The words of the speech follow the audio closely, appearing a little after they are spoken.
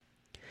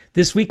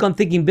This week on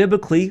Thinking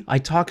Biblically, I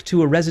talk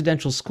to a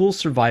residential school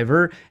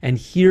survivor and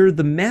hear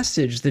the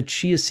message that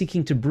she is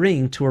seeking to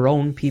bring to her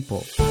own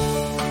people.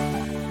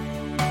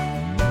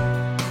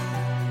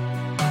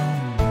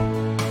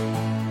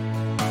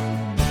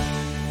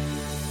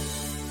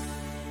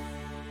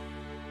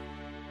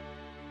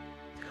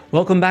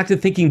 Welcome back to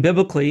Thinking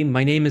Biblically.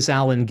 My name is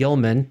Alan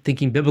Gilman.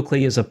 Thinking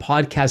Biblically is a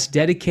podcast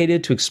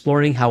dedicated to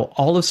exploring how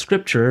all of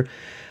Scripture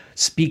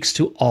speaks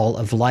to all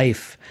of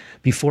life.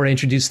 Before I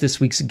introduce this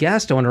week's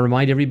guest, I want to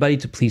remind everybody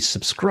to please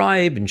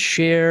subscribe and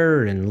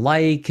share and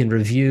like and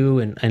review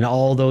and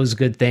all those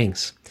good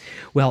things.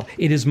 Well,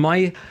 it is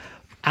my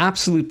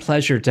absolute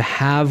pleasure to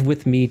have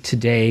with me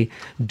today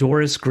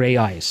Doris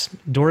Greyeyes.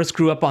 Doris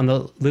grew up on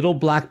the Little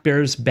Black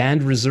Bears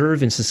Band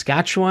Reserve in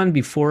Saskatchewan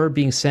before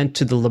being sent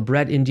to the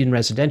LeBret Indian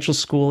Residential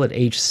School at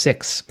age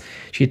 6.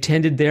 She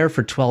attended there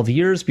for 12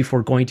 years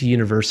before going to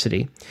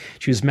university.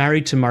 She was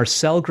married to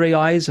Marcel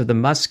Greyeyes of the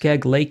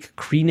Muskeg Lake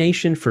Cree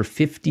Nation for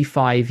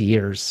 55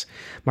 years.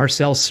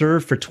 Marcel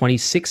served for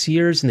 26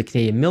 years in the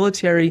Canadian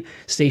military,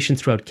 stationed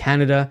throughout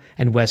Canada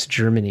and West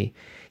Germany.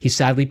 He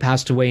sadly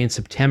passed away in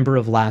September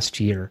of last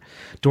year.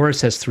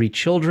 Doris has 3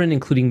 children,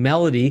 including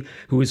Melody,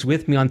 who was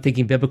with me on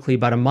Thinking Biblically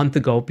about a month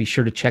ago. Be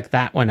sure to check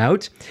that one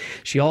out.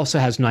 She also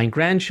has 9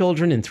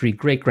 grandchildren and 3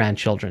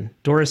 great-grandchildren.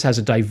 Doris has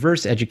a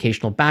diverse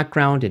educational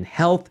background in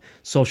health,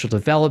 social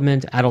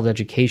development, adult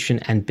education,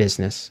 and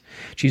business.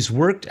 She's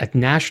worked at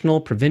national,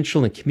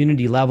 provincial, and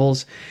community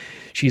levels.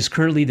 She is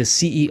currently the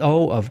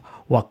CEO of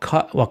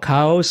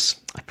Wakaos.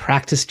 I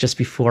practiced just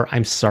before.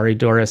 I'm sorry,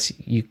 Doris.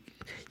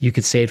 You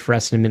could say it for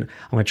us in a minute.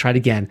 I'm going to try it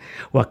again.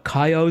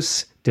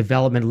 Wakaos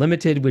Development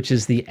Limited, which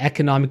is the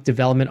economic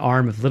development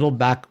arm of Little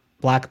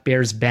Black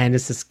Bears Band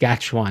of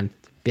Saskatchewan.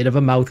 Bit of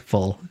a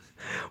mouthful.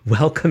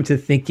 Welcome to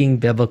Thinking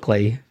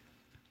Biblically.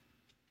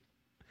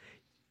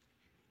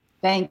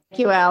 Thank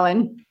you,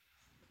 Alan.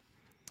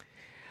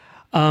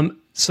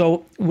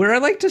 So where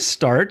I'd like to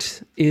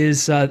start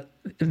is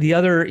the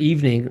other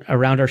evening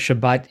around our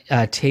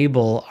Shabbat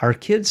table, our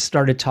kids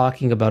started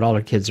talking about, all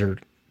our kids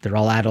they're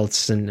all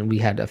adults, and we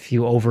had a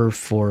few over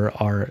for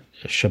our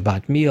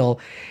Shabbat meal.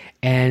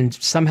 And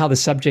somehow the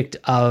subject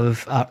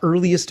of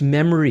earliest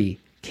memory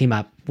came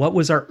up. What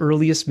was our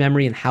earliest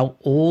memory and how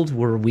old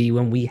were we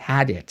when we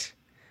had it?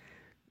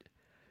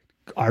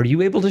 Are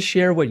you able to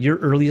share what your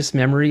earliest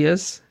memory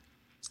is?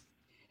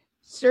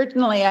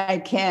 Certainly, I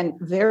can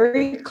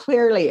very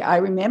clearly. I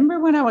remember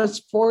when I was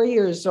 4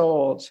 years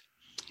old.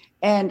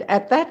 And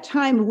at that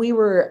time, we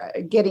were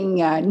getting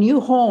new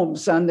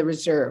homes on the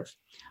reserve.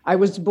 I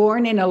was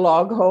born in a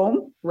log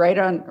home right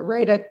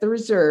at the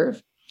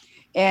reserve.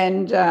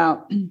 And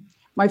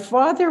my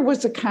father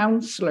was a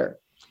counselor,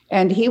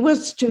 and he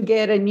was to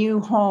get a new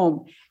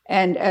home.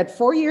 And at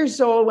 4 years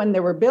old, when they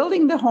were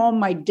building the home,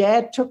 my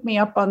dad took me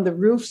up on the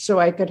roof so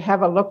I could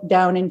have a look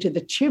down into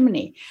the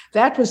chimney.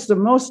 That was the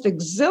most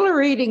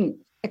exhilarating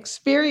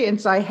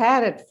experience I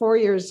had at 4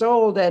 years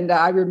old. And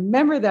I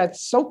remember that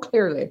so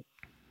clearly.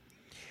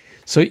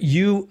 So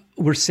you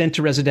were sent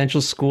to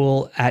residential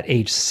school at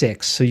age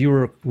 6. So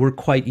you were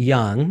quite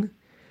young.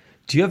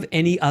 Do you have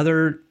any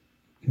other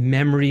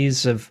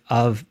memories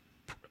of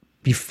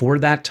before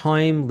that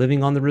time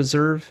living on the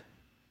reserve?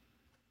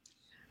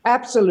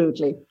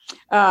 Absolutely.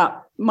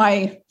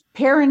 My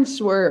parents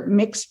were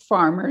mixed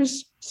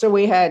farmers. So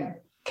we had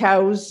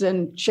cows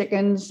and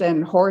chickens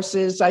and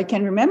horses. I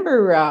can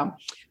remember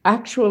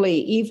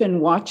actually even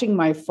watching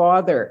my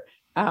father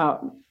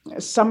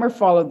summer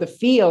follow the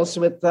fields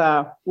with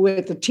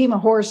a team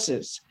of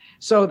horses.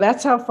 So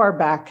that's how far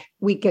back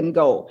we can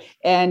go.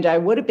 And I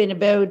would have been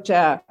about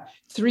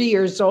 3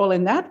 years old,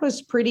 and that was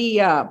a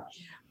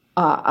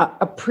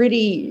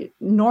pretty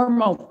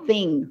normal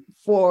thing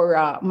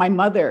for my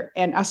mother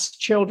and us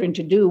children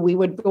to do. We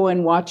would go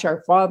and watch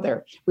our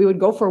father. We would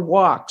go for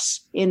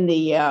walks in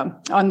the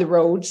on the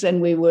roads,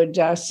 and we would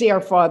see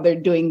our father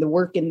doing the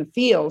work in the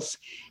fields.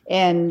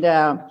 And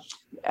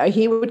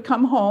he would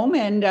come home,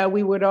 and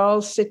we would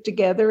all sit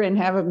together and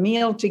have a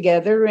meal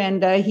together.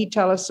 And he'd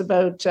tell us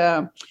about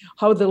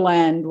how the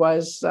land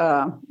was,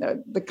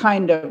 the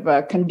kind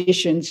of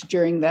conditions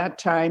during that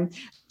time.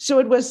 So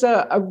it was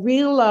a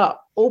real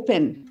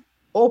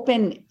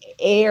open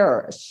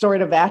air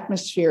sort of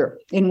atmosphere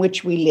in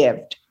which we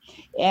lived.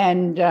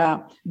 And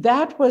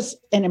that was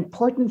an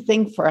important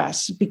thing for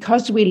us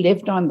because we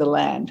lived on the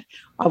land.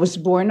 I was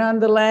born on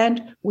the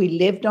land, we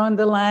lived on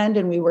the land,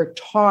 and we were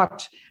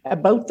taught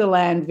about the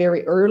land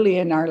very early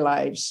in our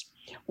lives.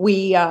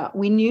 We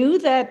knew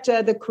that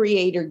the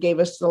Creator gave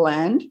us the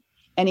land,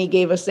 and He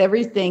gave us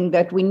everything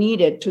that we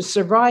needed to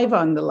survive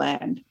on the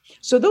land.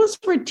 So those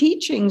were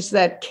teachings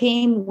that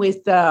came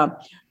with the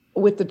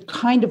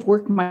kind of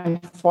work my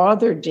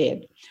father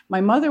did. My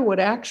mother would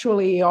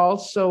actually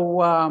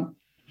also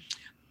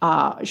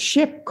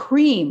ship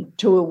cream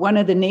to one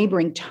of the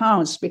neighboring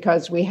towns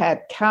because we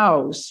had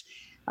cows.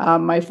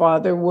 My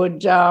father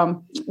would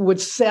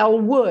sell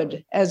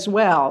wood as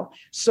well.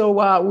 So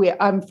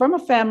I'm from a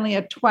family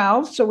of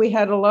 12, so we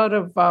had a lot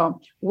of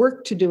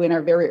work to do in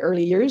our very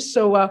early years.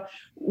 So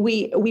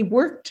we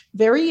worked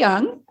very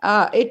young.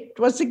 It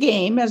was a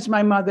game, as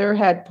my mother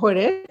had put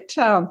it.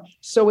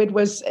 So it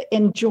was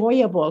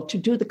enjoyable to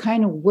do the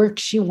kind of work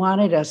she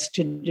wanted us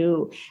to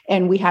do.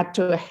 And we had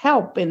to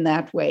help in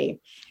that way.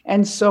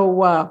 And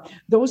so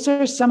those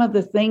are some of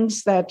the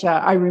things that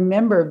I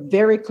remember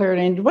very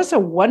clearly. And it was a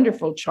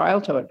wonderful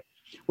childhood.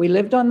 We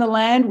lived on the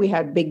land. We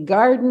had big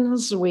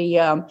gardens. We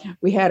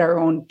had our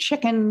own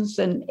chickens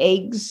and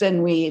eggs,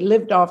 and we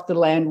lived off the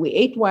land. We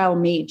ate wild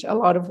meat, a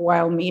lot of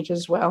wild meat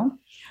as well.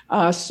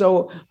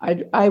 So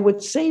I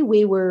would say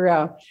we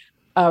were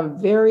a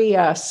very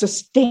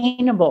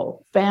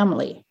sustainable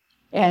family.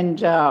 And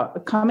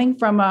coming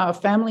from a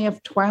family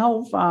of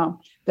 12,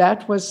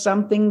 that was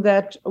something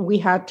that we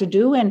had to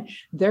do, and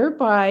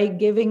thereby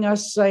giving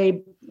us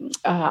a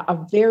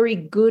very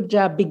good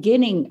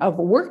beginning of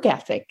work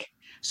ethic.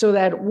 So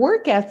that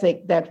work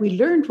ethic that we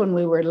learned when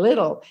we were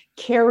little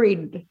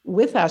carried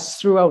with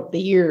us throughout the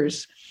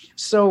years.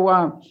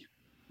 So,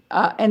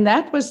 and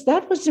that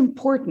was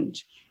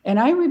important. And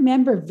I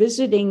remember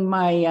visiting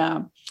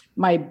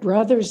my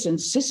brothers and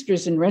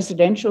sisters in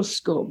residential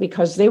school,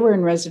 because they were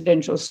in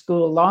residential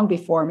school long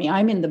before me.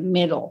 I'm in the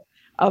middle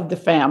of the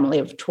family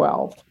of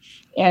 12.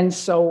 And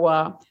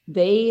so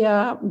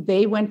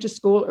they went to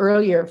school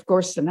earlier, of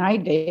course, than I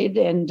did.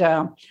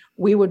 And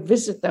we would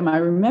visit them. I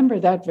remember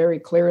that very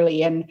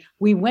clearly. And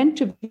we went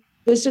to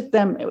visit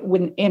them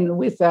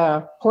with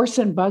a horse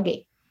and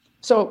buggy.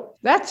 So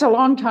that's a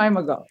long time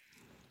ago.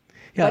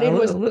 Yeah, but it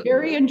was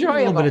very enjoyable.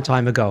 A little bit of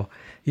time ago.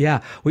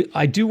 Yeah.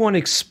 I do want to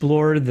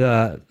explore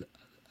the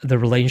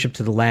relationship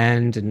to the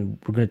land, and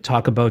we're going to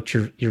talk about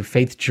your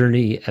faith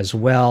journey as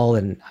well.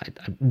 And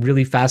I'm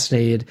really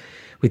fascinated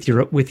with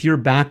your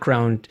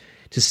background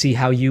to see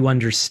how you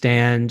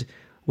understand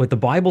what the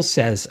Bible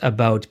says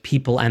about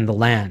people and the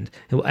land.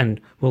 And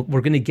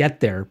we're going to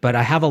get there. But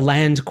I have a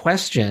land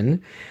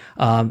question.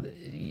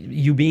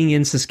 You being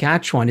in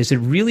Saskatchewan, is it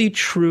really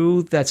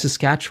true that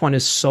Saskatchewan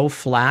is so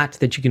flat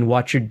that you can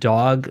watch your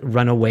dog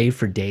run away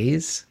for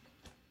days?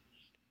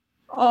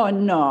 Oh,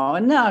 no,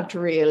 not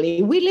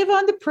really. We live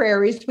on the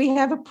prairies. We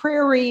have a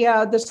prairie.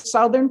 The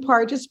southern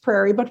part is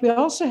prairie, but we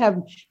also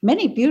have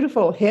many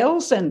beautiful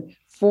hills and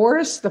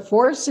forests. The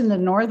forest in the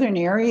northern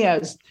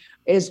areas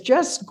is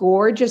just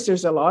gorgeous.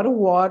 There's a lot of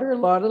water, a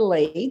lot of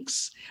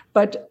lakes.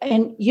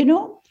 And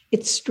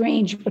it's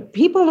strange, but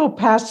people who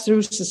pass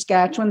through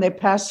Saskatchewan, they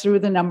pass through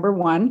the number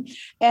one.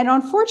 And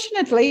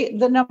unfortunately,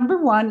 the number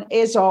one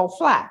is all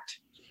flat,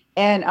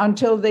 and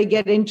until they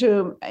get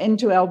into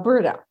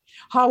Alberta.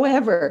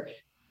 However,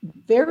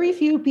 very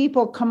few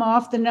people come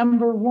off the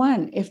number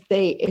one if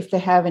they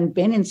haven't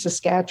been in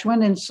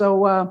Saskatchewan. And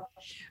so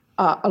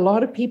a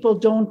lot of people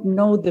don't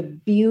know the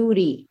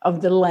beauty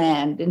of the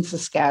land in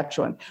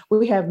Saskatchewan.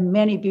 We have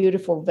many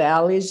beautiful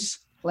valleys.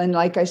 And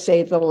like I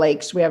say, the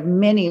lakes, we have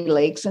many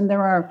lakes, and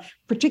there are,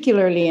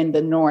 particularly in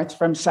the north,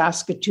 from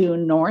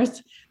Saskatoon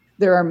north,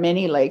 there are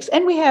many lakes.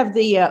 And we have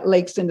the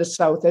lakes in the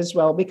south as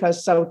well,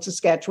 because South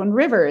Saskatchewan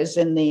River is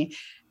in the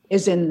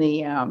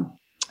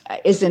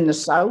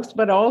south,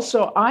 but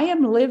also I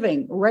am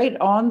living right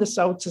on the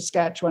South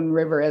Saskatchewan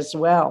River as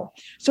well.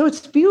 So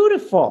it's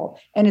beautiful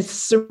and it's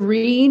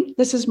serene.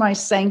 This is my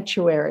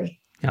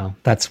sanctuary. Oh,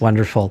 that's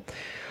wonderful.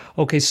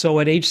 Okay, so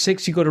at age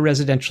 6, you go to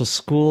residential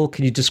school.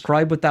 Can you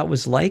describe what that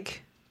was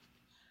like?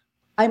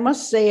 I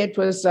must say it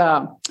was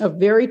a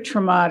very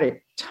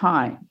traumatic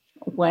time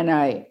when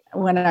I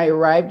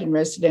arrived in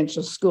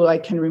residential school. I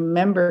can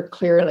remember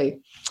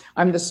clearly.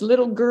 I'm this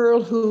little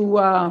girl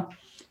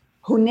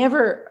who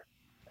never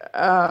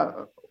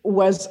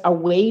was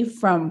away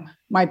from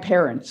my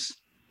parents.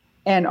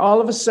 And all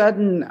of a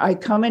sudden I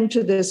come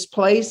into this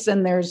place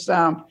and there's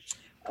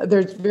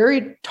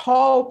very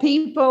tall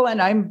people, and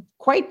I'm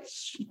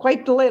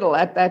quite little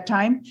at that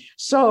time.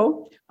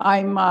 So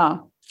I'm, I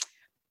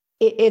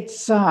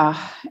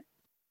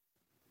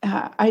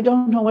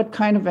don't know what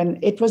kind of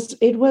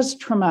it was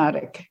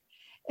traumatic.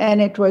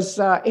 And it was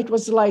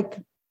like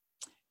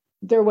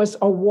there was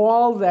a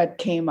wall that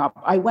came up.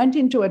 I went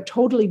into a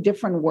totally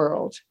different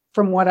world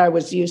from what I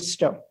was used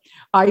to.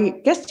 I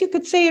guess you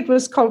could say it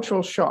was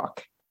cultural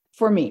shock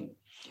for me.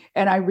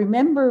 And I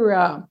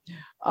remember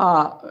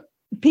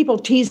people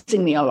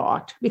teasing me a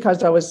lot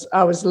because I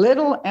was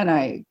little and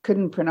I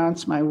couldn't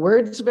pronounce my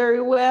words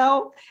very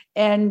well.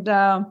 And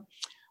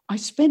I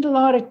spent a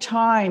lot of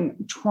time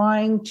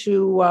trying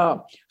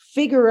to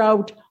figure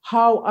out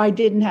how I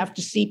didn't have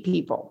to see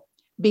people,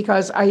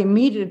 because I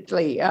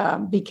immediately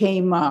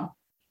became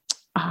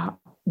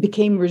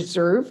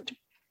reserved,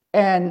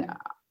 and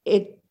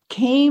it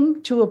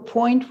came to a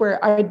point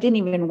where I didn't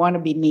even want to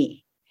be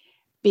me,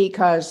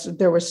 because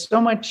there was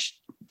so much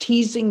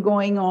teasing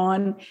going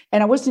on,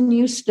 and I wasn't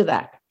used to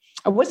that.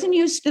 I wasn't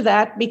used to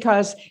that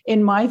because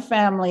in my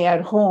family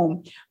at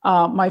home,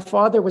 my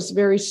father was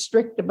very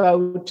strict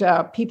about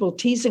people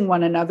teasing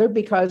one another,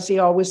 because he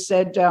always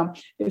said,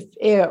 if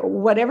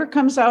whatever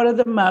comes out of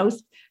the mouth,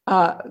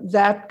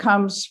 that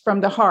comes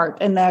from the heart,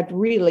 and that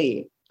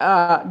really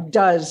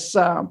does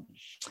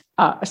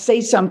say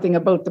something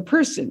about the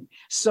person.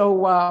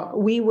 So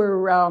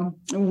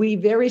we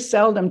very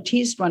seldom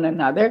teased one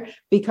another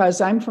because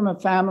I'm from a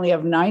family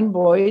of 9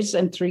 boys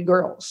and 3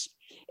 girls.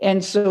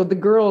 And so the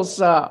girls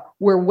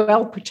were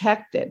well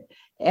protected.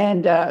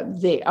 And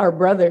our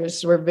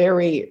brothers were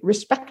very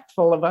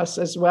respectful of us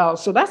as well.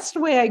 So that's the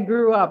way I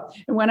grew up.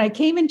 And when I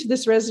came into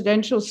this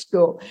residential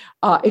school,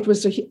 it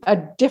was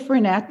a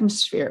different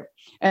atmosphere.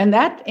 And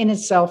that in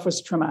itself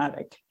was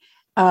traumatic.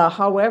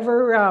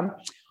 However,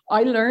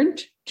 I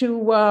learned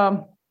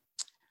to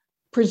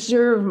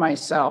preserve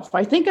myself.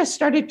 I think I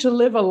started to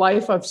live a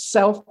life of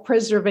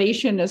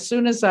self-preservation as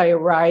soon as I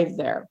arrived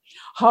there.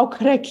 How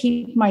could I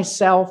keep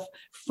myself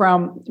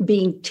from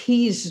being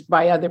teased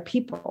by other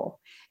people?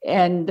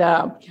 And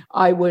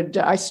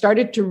I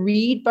started to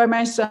read by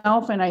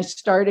myself, and I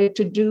started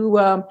to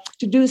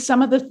do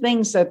some of the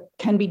things that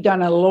can be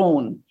done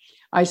alone.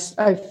 I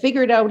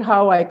figured out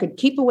how I could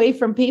keep away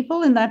from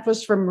people, and that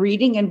was from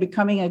reading and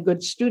becoming a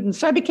good student.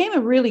 So I became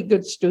a really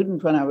good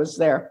student when I was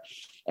there.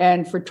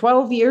 And for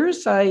 12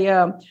 years,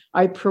 I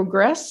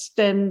progressed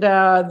and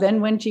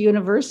then went to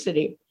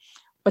university.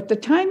 But the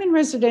time in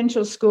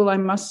residential school, I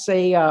must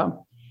say,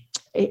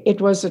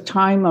 it was a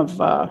time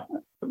of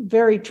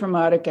very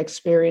traumatic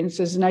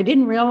experiences. And I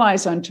didn't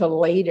realize until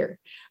later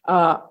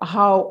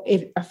how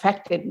it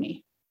affected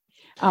me.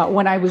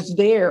 When I was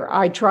there,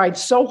 I tried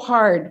so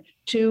hard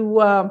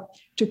to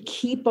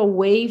keep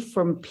away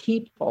from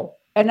people.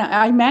 And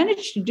I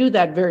managed to do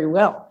that very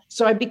well.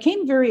 So I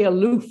became very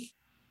aloof.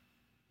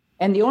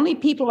 And the only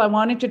people I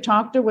wanted to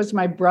talk to was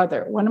my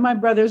brother. One of my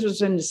brothers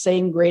was in the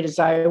same grade as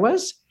I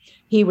was.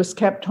 He was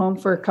kept home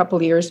for a couple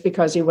of years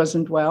because he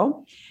wasn't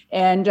well.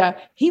 And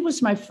he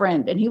was my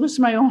friend, and he was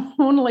my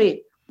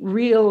only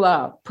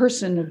real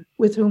person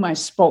with whom I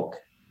spoke.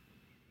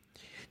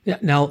 Yeah.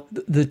 Now,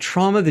 the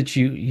trauma that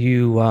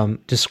you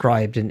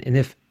described, and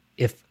if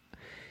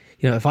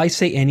I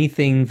say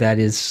anything that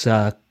is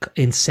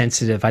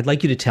insensitive, I'd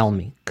like you to tell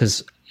me,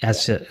 because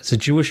as a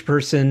Jewish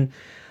person,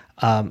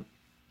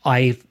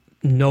 I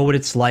know what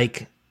it's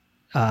like.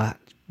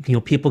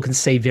 People can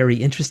say very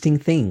interesting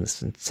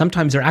things, and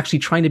sometimes they're actually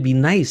trying to be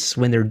nice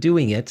when they're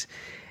doing it,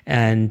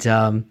 and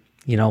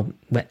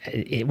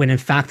when in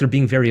fact they're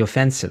being very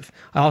offensive.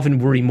 I often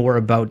worry more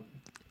about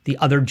the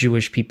other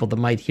Jewish people that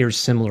might hear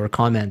similar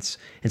comments,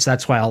 and so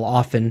that's why I'll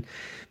often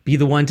be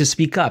the one to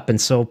speak up.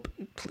 And so,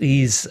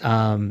 please,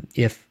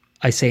 if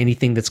I say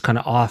anything that's kind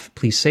of off,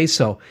 please say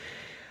so.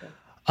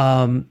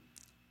 And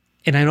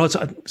I know it's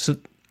so.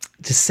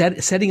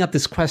 Setting up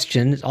this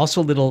question is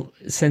also a little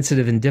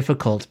sensitive and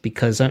difficult,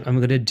 because I'm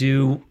going to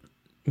do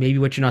maybe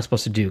what you're not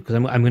supposed to do, because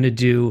I'm going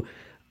to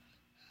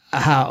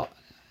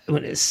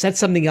set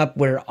something up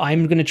where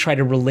I'm going to try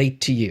to relate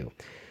to you.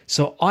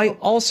 So I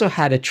also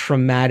had a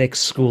traumatic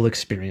school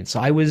experience.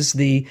 I was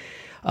in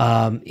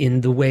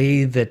the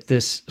way that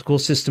this school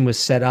system was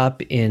set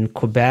up in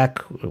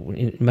Quebec,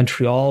 in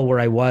Montreal,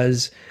 where I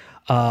was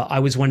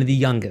one of the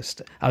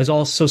youngest. I was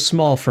also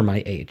small for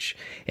my age.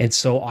 And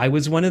so I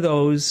was one of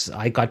those.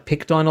 I got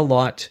picked on a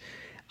lot.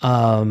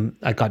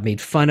 I got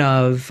made fun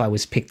of. I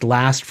was picked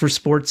last for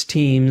sports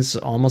teams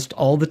almost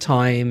all the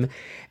time.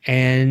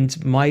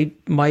 And my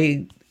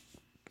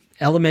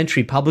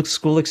elementary public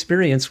school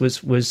experience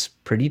was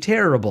pretty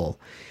terrible.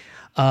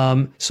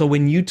 So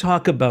when you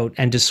talk about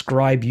and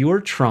describe your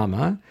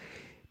trauma,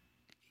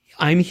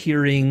 I'm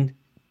hearing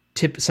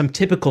some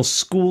typical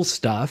school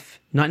stuff,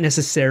 not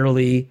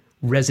necessarily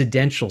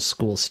residential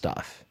school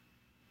stuff.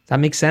 Does that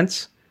make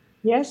sense?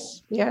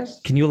 Yes.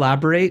 Can you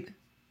elaborate?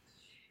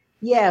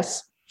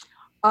 Yes.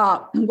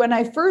 When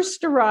I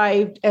first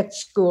arrived at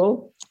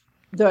school,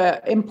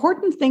 the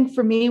important thing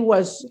for me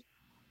was,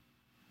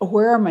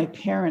 where are my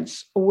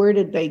parents? Where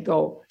did they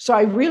go? So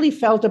I really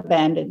felt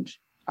abandoned.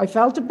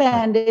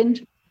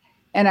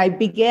 And I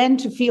began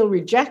to feel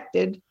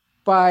rejected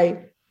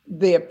by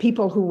the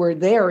people who were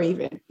there,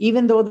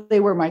 even though they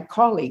were my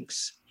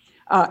colleagues.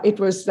 It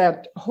was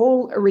that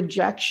whole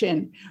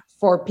rejection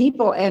for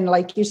people. And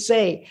like you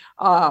say,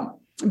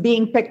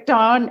 being picked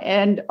on,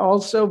 and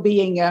also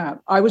being,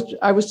 I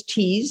was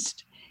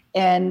teased,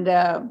 and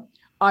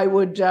I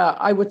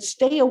would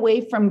stay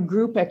away from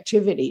group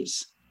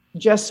activities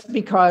just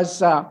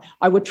because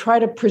I would try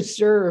to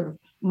preserve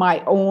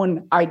my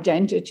own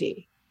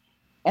identity.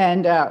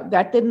 And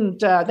that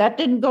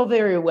didn't go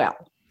very well.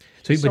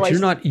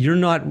 But you're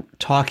not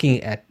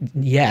talking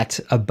yet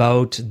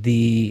about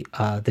the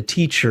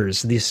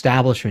teachers, the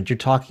establishment. You're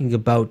talking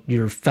about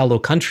your fellow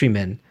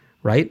countrymen,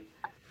 right?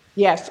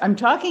 Yes, I'm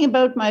talking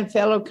about my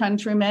fellow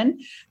countrymen,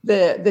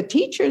 the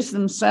teachers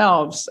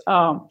themselves.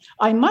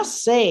 I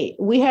must say,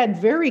 we had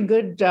very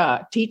good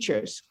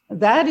teachers.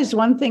 That is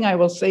one thing I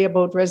will say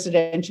about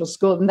residential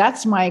school, and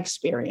that's my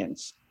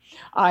experience.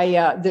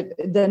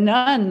 The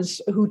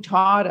nuns who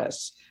taught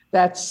us,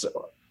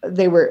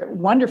 they were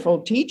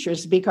wonderful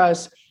teachers,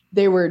 because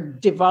they were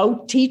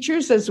devout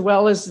teachers as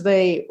well as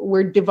they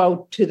were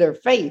devout to their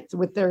faith,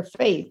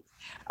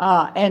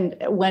 and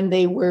when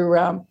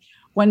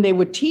they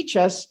would teach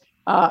us,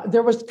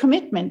 there was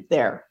commitment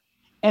there.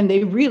 And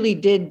they really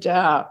did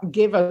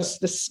give us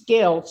the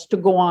skills to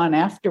go on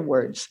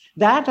afterwards.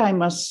 That I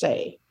must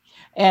say.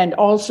 And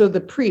also the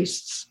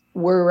priests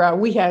were,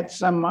 we had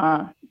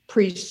some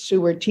priests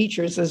who were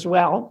teachers as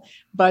well,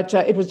 but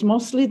it was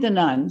mostly the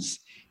nuns.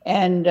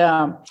 And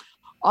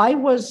I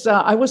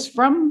was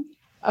from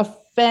a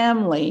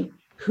family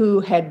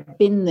who had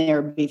been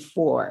there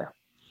before.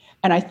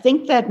 And I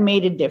think that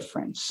made a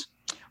difference.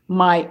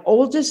 My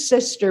oldest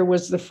sister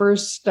was the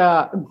first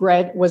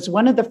was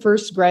one of the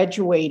first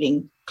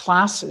graduating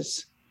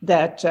classes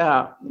that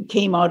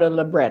came out of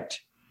LeBret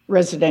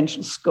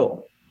Residential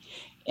School,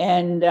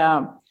 and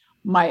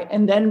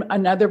then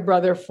another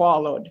brother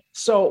followed.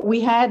 So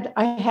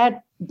I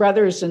had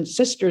brothers and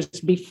sisters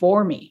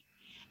before me,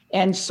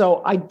 and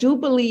so I do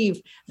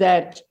believe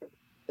that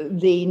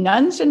the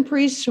nuns and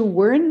priests who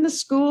were in the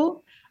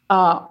school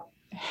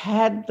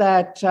had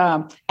that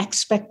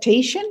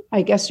expectation,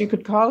 I guess you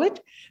could call it,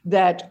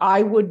 that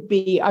I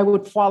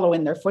would follow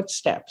in their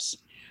footsteps.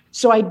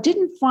 So I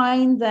didn't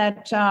find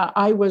that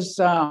I was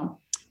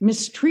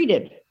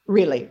mistreated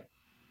really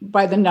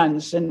by the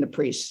nuns and the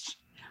priests.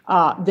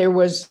 There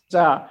was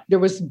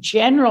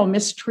general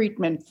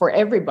mistreatment for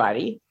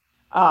everybody.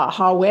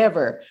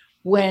 However,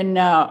 when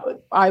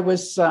I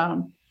was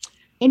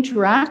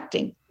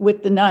interacting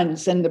with the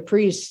nuns and the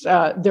priests,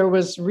 there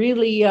was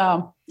really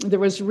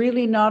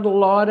not a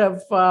lot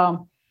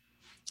of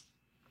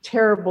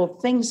terrible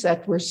things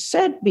that were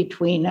said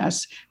between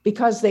us,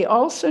 because they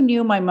also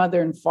knew my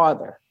mother and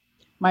father.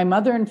 My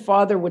mother and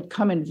father would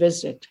come and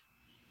visit.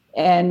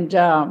 And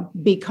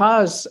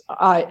because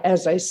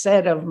as I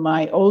said, of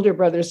my older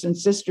brothers and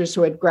sisters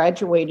who had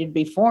graduated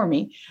before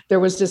me, there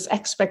was this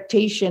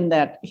expectation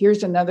that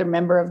here's another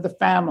member of the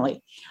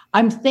family.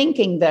 I'm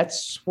thinking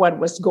that's what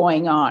was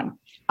going on.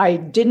 I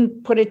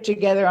didn't put it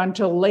together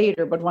until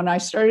later, but when I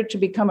started to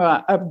become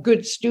a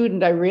good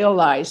student, I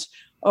realized,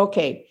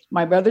 okay,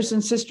 my brothers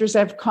and sisters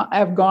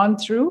have gone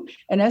through.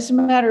 And as a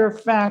matter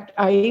of fact,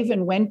 I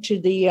even went to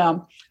the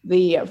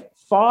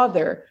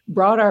father,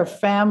 brought our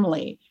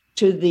family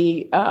to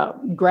the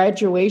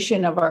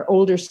graduation of our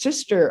older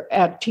sister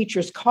at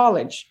Teachers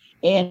College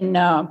in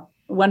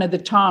one of the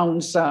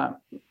towns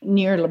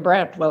near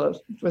LeBret. Well,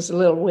 it was a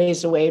little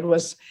ways away. It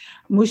was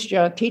Moose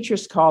Jaw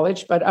Teachers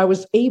College, but I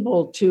was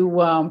able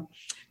to,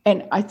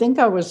 and I think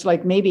I was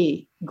like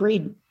maybe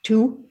grade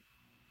 2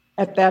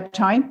 at that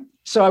time.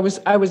 So I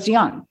was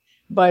young,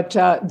 but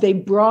they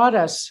brought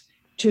us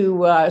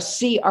to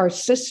see our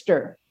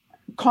sister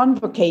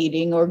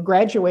convocating or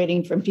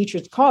graduating from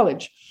Teachers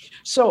College.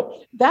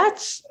 So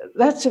that's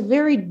a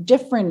very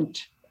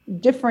different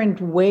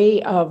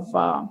way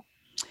of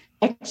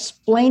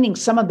explaining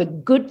some of the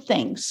good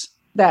things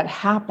that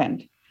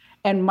happened.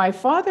 And my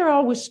father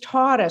always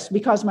taught us,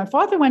 because my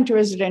father went to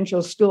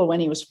residential school when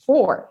he was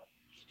 4.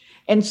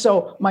 And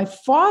so my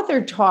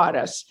father taught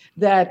us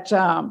that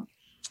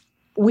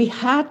we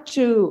had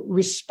to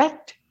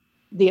respect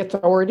the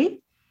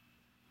authority,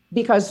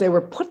 because they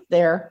were put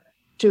there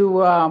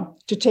to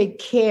take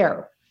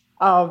care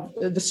of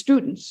the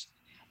students.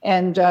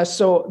 And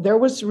so there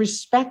was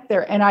respect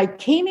there. And I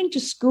came into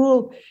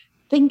school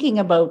thinking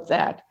about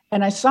that.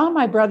 And I saw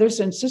my brothers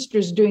and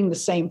sisters doing the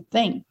same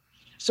thing.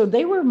 So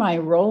they were my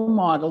role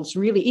models,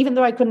 really. Even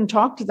though I couldn't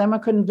talk to them, I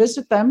couldn't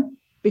visit them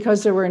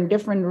because they were in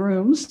different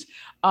rooms.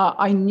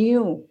 I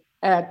knew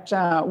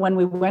when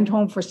we went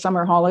home for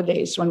summer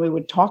holidays, when we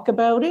would talk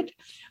about it,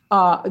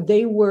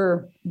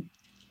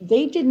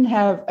 they didn't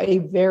have a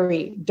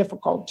very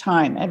difficult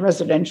time at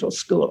residential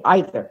school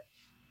either.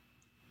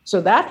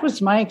 So that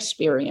was my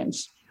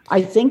experience.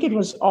 I think it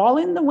was all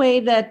in the way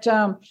that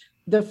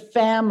the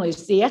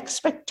families, the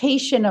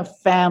expectation of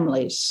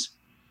families.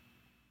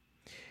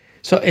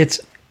 So it's,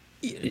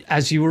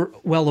 as you were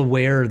well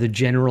aware, the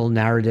general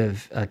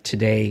narrative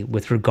today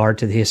with regard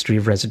to the history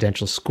of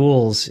residential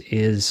schools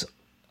is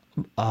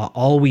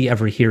all we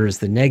ever hear is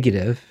the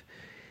negative.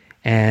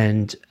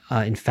 And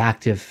in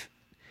fact, if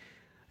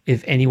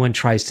anyone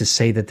tries to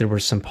say that there were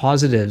some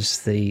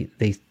positives, they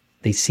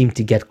seem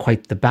to get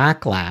quite the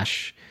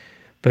backlash.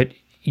 But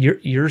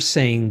you're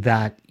saying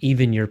that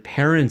even your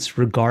parents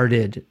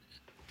regarded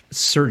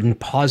certain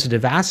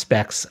positive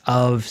aspects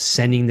of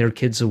sending their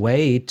kids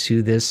away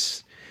to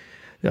this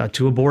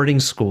to a boarding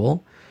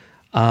school,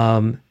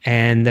 and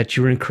that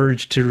you were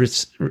encouraged to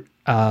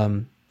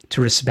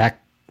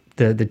respect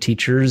the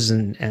teachers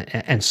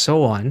and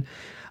so on.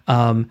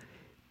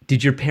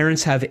 Did your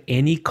parents have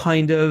any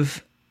kind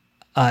of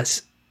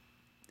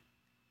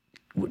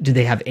did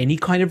they have any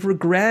kind of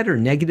regret or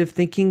negative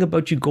thinking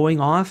about you going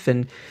off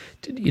and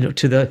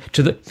to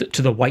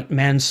the white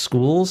man's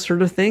school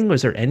sort of thing?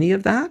 Was there any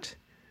of that?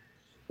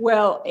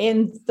 Well,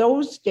 in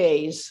those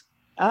days,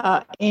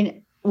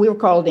 we were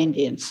called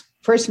Indians.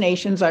 First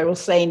Nations, I will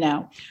say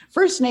now.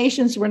 First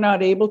Nations were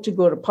not able to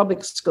go to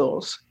public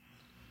schools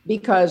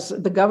because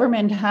the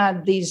government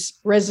had these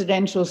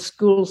residential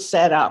schools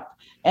set up,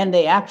 and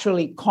they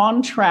actually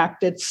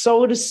contracted,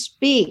 so to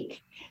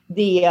speak,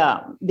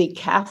 the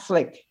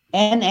Catholic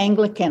and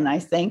Anglican, I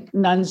think,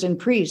 nuns and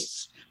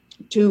priests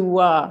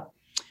to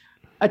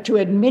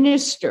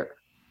administer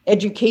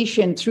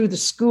education through the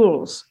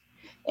schools.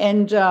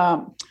 And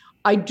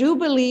I do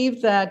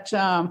believe that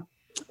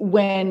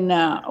when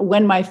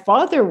my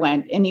father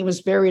went, and he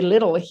was very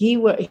little,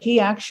 he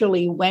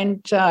actually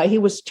went. He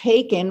was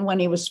taken when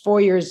he was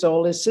 4 years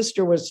old. His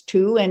sister was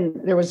 2, and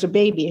there was a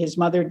baby. His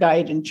mother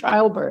died in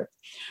childbirth,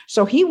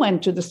 so he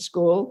went to the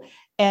school.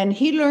 And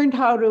he learned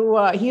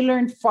he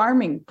learned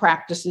farming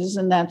practices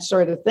and that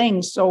sort of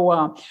thing.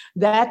 So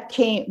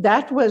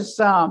that was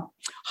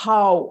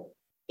how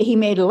he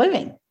made a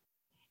living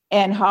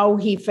and how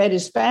he fed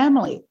his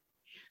family.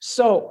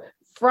 So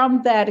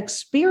from that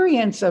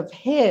experience of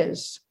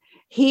his,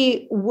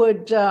 he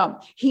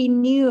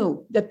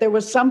knew that there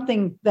was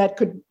something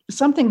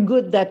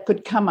good that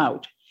could come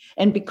out.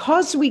 And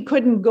because we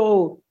couldn't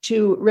go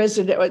to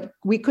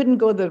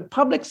the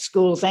public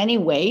schools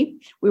anyway,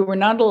 we were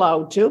not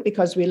allowed to,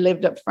 because we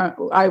lived up front.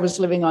 I was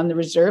living on the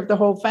reserve. The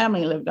whole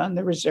family lived on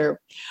the reserve.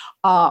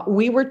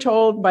 We were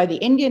told by the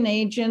Indian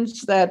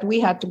agents that we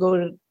had to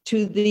go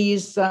to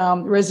these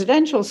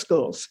residential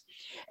schools.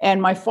 And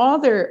my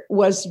father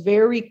was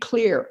very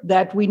clear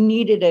that we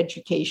needed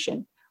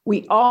education.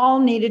 We all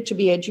needed to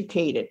be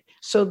educated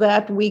so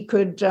that we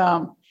could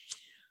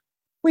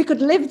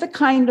live the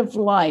kind of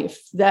life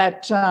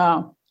that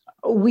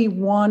we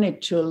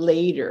wanted to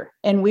later,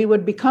 and we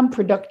would become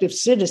productive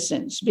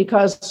citizens.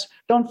 Because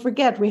don't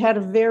forget, we had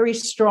a very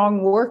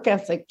strong work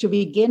ethic to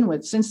begin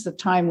with since the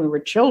time we were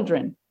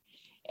children.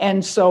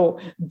 And so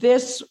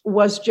this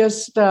was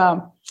just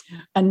a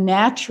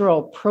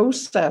natural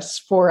process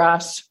for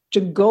us to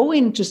go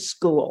into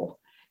school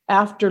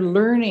after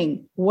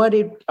learning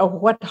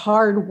what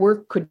hard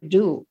work could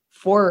do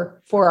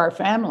for our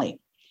family.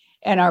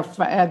 And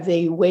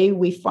the way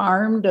we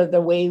farmed, the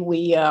way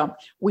we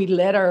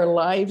led our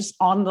lives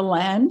on the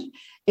land.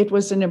 It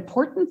was an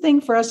important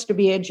thing for us to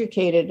be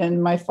educated.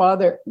 And my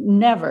father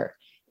never,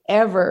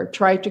 ever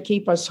tried to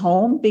keep us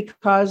home,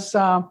 because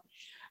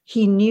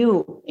he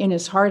knew in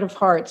his heart of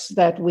hearts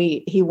that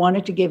he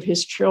wanted to give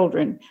his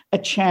children a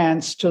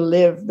chance to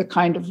live the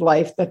kind of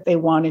life that they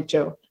wanted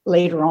to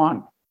later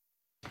on.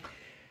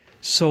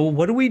 So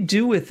what do we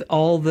do with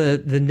all the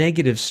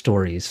negative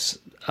stories?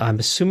 I'm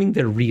assuming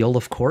they're real,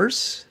 of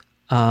course.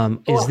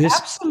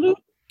 Absolutely.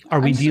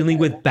 Are we dealing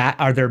with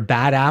are there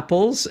bad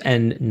apples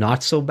and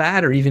not so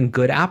bad, or even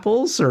good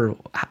apples? Or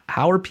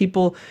how are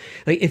people,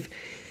 like,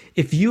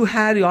 if you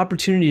had the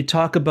opportunity to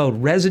talk about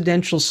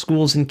residential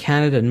schools in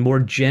Canada and more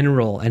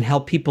general, and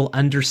help people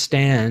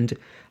understand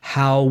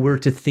how we're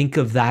to think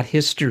of that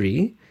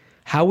history,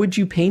 how would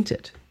you paint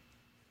it?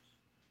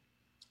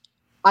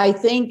 I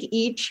think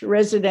each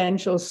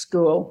residential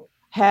school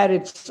had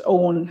its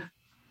own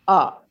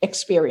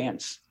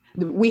experience.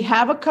 We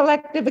have a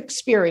collective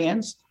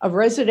experience of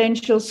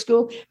residential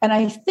school, and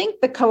I think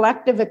the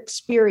collective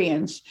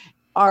experience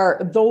are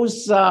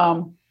those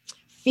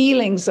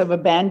feelings of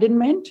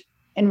abandonment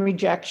and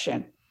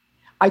rejection.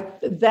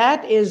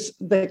 That is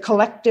the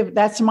collective.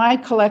 That's my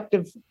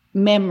collective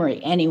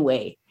memory,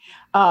 anyway.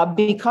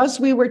 Because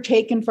we were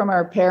taken from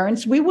our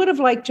parents, we would have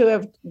liked to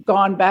have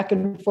gone back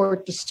and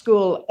forth to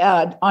school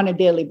on a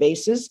daily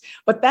basis,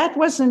 but that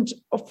wasn't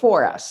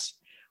for us.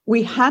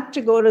 We had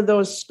to go to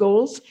those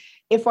schools.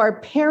 If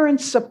our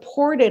parents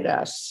supported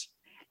us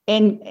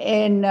in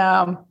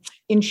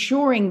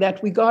ensuring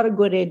that we got a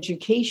good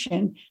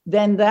education,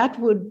 then that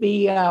would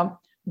be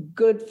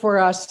good for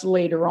us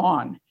later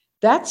on.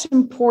 That's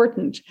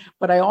important.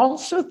 But I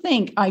also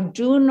think, I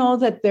do know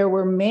that there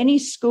were many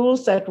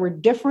schools that were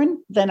different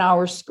than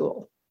our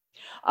school.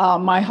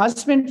 My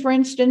husband, for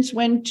instance,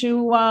 went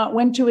to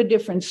a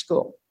different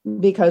school.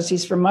 Because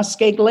he's from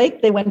Muskeg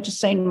Lake, they went to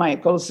St.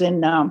 Michael's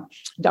in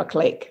Duck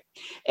Lake.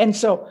 And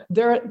so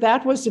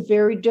that was a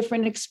very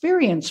different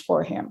experience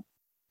for him.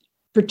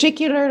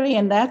 Particularly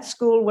in that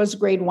school was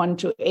grade 1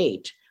 to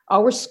 8.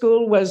 Our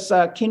school was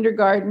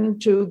kindergarten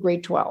to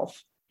grade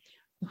 12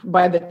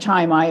 by the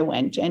time I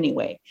went,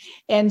 anyway.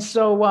 And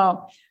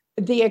so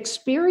the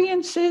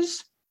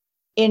experiences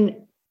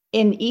in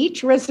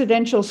each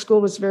residential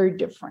school was very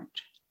different.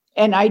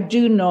 And I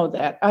do know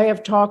that. I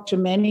have talked to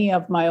many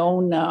of my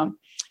own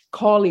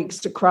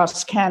colleagues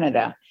across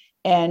Canada,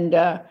 and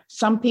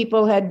some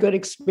people had good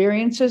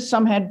experiences,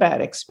 some had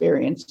bad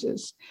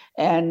experiences.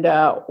 And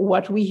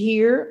what we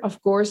hear,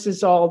 of course,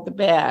 is all the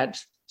bad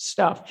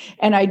stuff.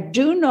 And I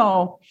do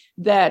know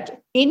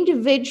that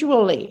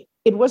individually,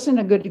 it wasn't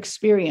a good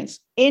experience.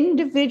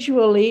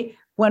 Individually,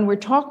 when we're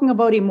talking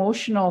about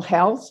emotional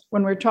health,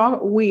 when we're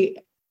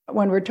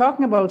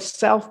talking about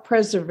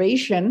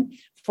self-preservation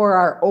for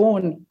our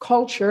own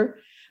culture,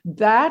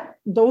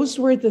 those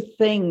were the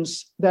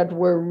things that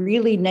were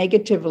really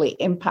negatively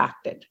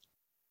impacted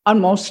on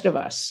most of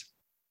us.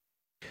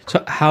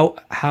 So how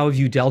have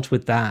you dealt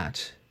with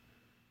that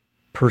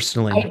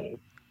personally?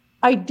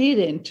 I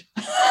didn't.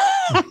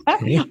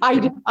 Okay.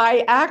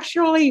 I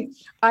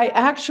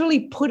actually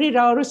put it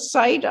out of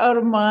sight, out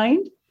of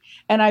mind,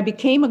 and I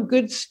became a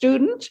good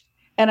student,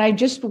 and I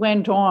just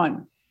went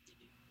on,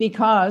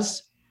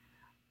 because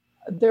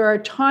there are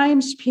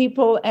times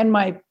people, and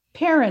my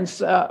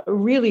parents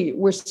really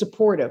were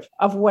supportive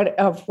of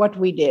what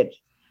we did.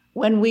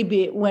 when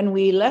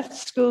we left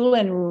school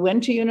and we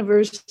went to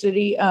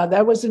university,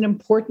 that was an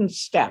important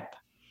step.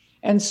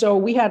 And so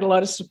we had a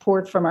lot of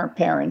support from our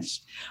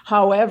parents.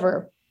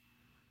 However,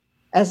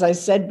 as I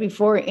said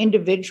before,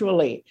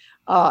 individually,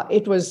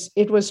 it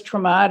was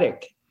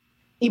traumatic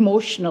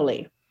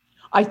emotionally.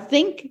 I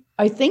think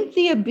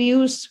the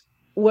abuse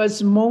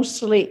was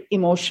mostly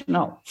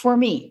emotional for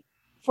me.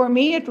 For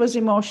me, it was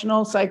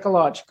emotional,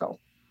 psychological.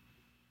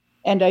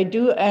 And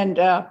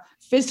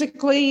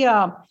physically,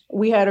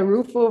 we had a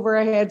roof over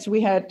our heads.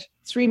 We had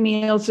 3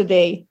 meals a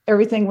day.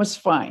 Everything was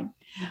fine.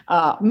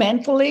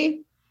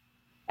 Mentally,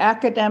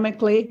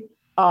 academically,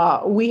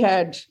 we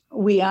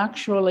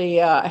actually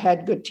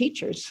had good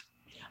teachers.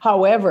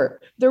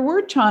 However, there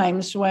were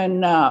times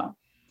when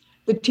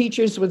the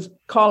teachers would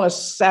call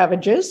us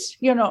savages,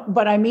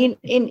 but I mean,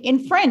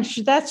 in French,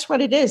 that's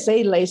what it is,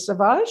 les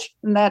sauvages.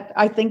 And that,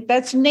 I think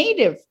that's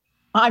native.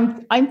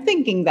 I'm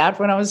thinking that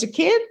when I was a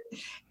kid.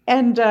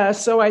 And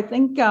so I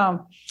think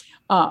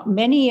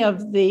many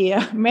of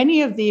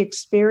the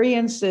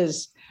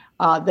experiences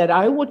that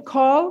I would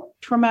call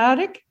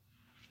traumatic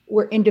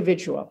were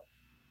individual.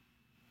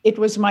 It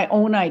was my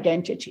own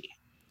identity.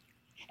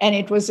 And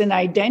it was an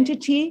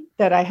identity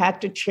that I had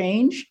to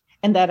change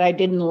and that I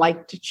didn't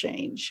like to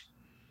change.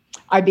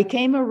 I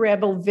became a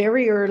rebel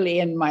very early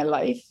in my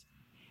life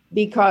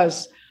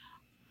because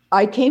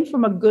I came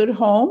from a good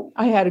home.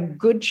 I had a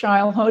good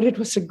childhood. It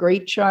was a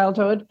great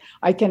childhood.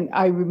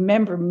 I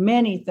remember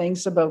many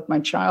things about my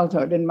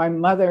childhood and my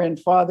mother and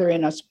father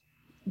and us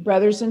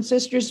brothers and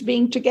sisters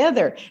being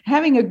together,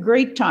 having a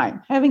great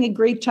time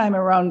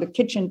around the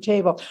kitchen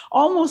table,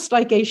 almost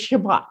like a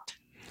Shabbat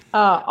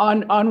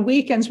on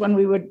weekends when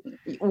we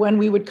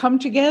would come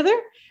together,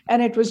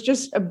 and it was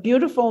just a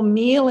beautiful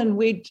meal, and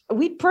we'd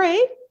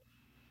pray,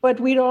 but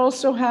we'd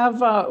also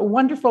have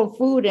wonderful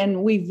food,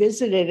 and we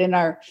visited, and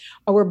our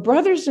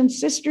brothers and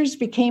sisters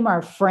became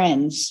our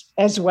friends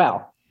as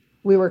well.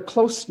 We were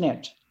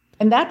close-knit,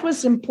 and that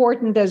was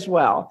important as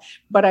well.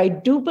 But I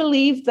do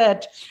believe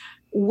that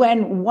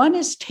when one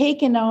is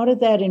taken out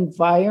of that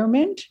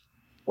environment,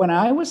 when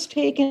I was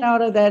taken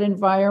out of that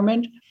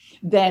environment,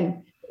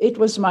 then it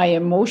was my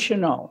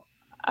emotional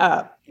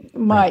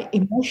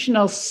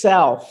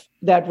self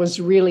that was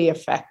really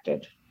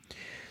affected.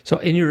 So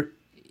in your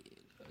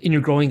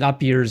growing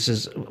up years,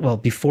 as well,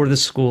 before the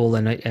school,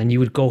 and you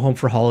would go home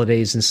for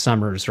holidays and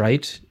summers,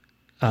 right?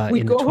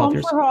 We'd go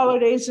home for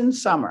holidays in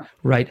summer.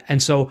 Right.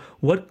 And so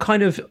what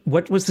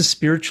was the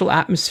spiritual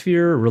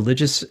atmosphere,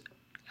 religious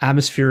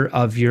atmosphere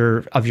of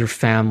your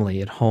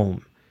family at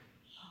home?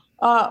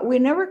 We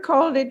never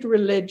called it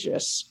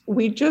religious.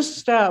 We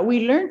just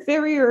we learned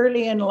very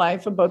early in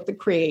life about the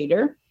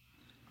Creator,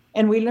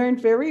 and we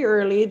learned very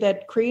early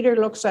that Creator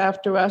looks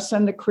after us,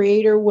 and the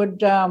Creator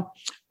would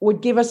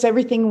give us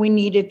everything we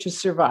needed to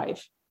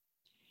survive.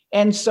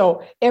 And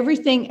so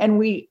everything, and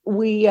we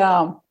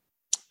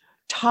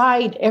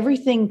tied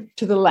everything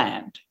to the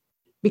land,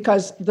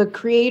 because the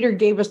Creator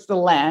gave us the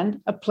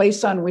land, a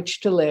place on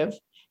which to live.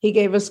 He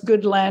gave us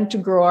good land to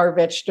grow our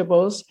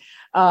vegetables.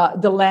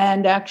 The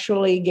land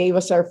actually gave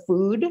us our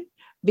food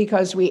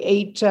because we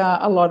ate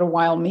a lot of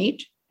wild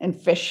meat and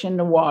fish in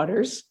the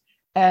waters,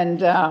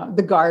 and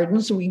the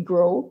gardens we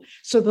grow.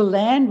 So the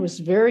land was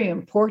very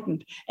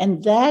important.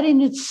 And that in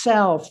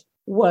itself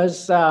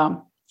was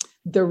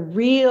the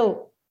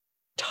real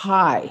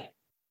tie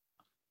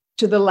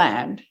to the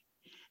land.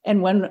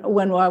 And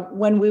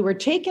when we were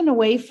taken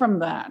away from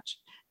that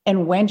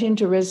and went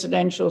into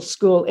residential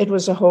school, it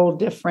was a whole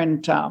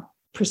different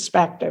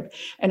perspective.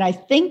 And I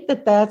think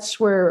that that's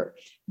where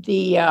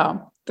the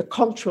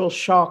cultural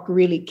shock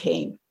really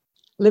came,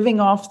 living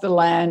off the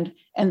land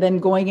and then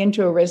going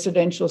into a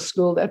residential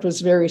school that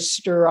was very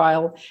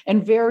sterile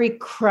and very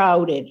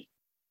crowded,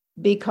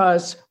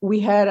 because we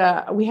had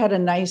a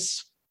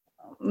nice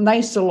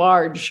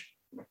large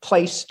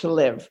place to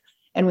live,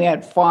 and we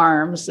had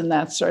farms and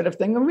that sort of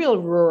thing, a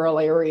real rural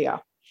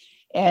area.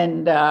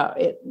 And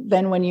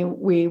then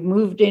when we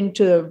moved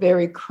into a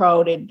very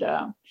crowded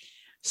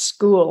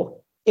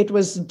school, it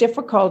was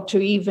difficult to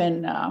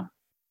even,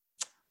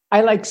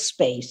 I like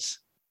space.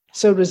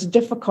 So it was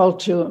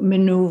difficult to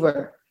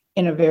maneuver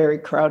in a very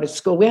crowded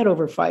school. We had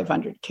over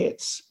 500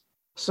 kids.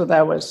 So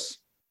that was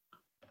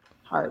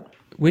hard.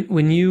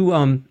 When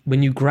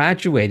you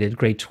graduated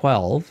grade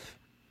 12,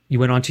 you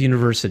went on to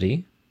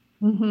university.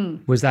 Mm-hmm.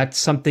 Was that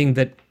something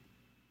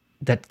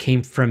that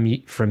came from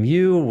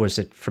you? Was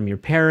it from your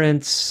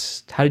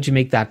parents? How did you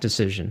make that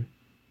decision?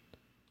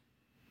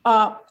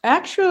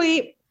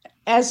 Actually,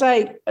 as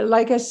I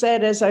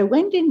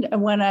went in,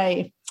 when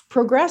I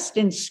progressed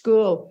in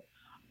school,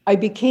 I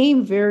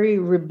became very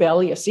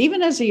rebellious.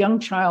 Even as a young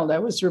child, I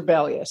was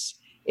rebellious.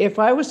 If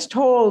I was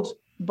told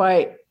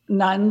by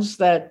nuns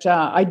that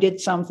I did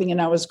something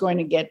and I was going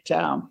to get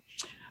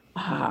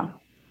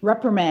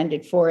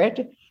reprimanded for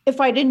it, if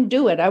I didn't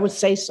do it, I would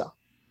say so.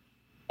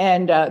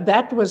 And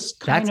that was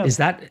is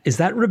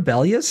that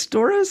rebellious,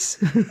 Doris?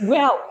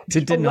 Well,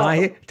 to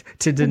deny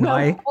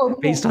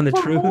based on the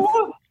truth.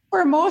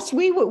 For most,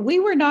 we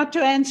were not to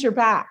answer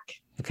back.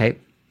 Okay.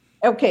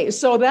 Okay,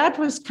 so that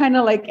was kind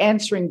of like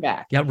answering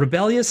back. Yeah,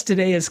 rebellious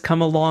today has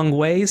come a long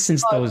way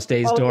since those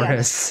days, Yes.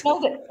 Doris.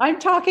 Well, I'm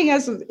talking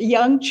as a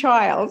young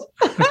child,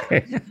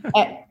 Okay.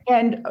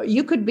 and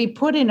you could be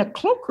put in a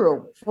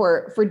cloakroom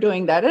for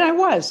doing that, and I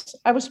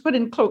was put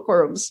in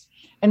cloakrooms,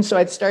 and so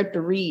I'd start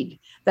to read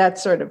that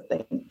sort of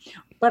thing.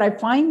 But I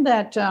find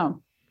that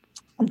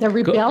the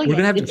rebellion. We're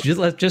gonna have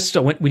to just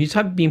when you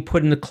talk about being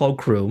put in a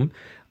cloakroom,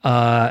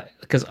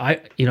 because I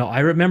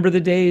remember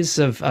the days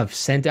of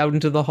sent out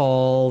into the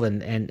hall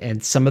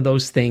and some of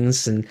those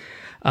things, and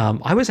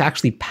I was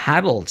actually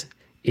paddled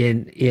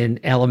in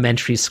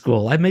elementary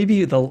school. I may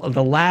be the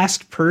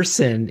last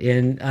person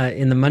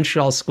in the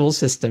Montreal school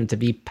system to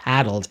be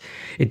paddled.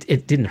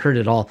 It didn't hurt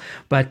at all,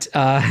 but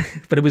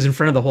it was in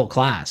front of the whole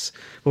class.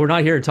 But we're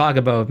not here to talk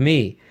about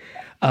me.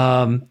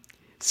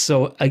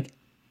 So I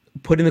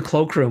put in the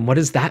cloakroom. What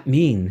does that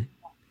mean?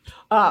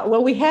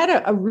 Well, we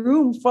had a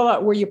room full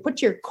of where you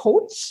put your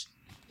coats,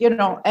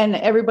 and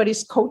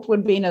everybody's coat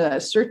would be in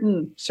a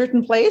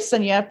certain place,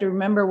 and you have to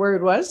remember where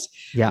it was.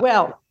 Yeah.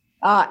 Well,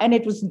 and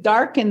it was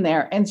dark in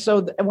there, and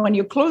so when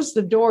you closed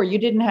the door, you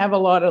didn't have a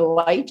lot of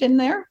light in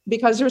there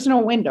because there was no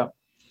window.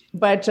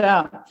 But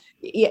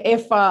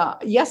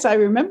yes, I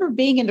remember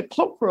being in the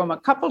cloakroom a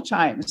couple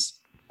times,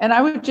 and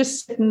I would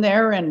just sit in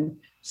there and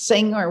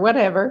sing or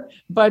whatever.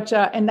 But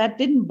and that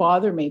didn't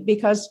bother me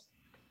because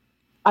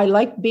I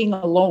liked being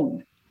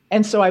alone.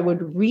 And so I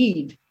would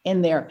read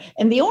in there.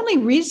 And the only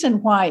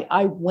reason why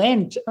I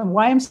went, and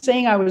why I'm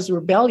saying I was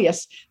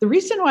rebellious, the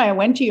reason why I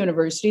went to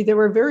university, there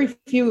were very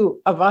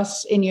few of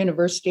us in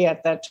university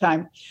at that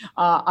time.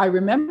 I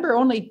remember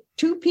only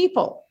two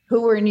people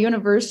who were in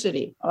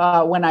university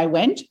when I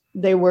went.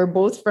 They were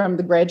both from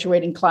the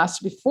graduating class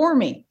before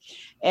me.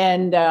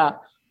 And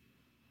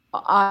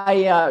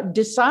I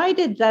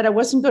decided that I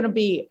wasn't going to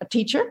be a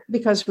teacher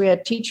because we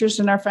had teachers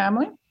in our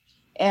family.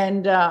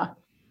 And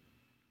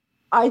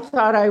I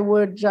thought I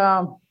would,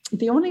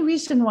 the only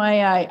reason why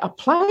I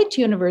applied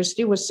to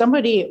university was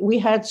we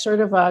had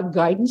sort of a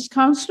guidance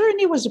counselor, and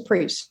he was a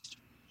priest.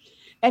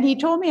 And he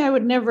told me I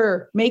would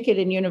never make it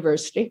in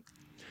university.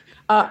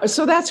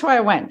 So that's why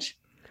I went.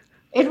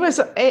 It was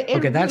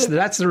okay. That's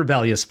the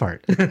rebellious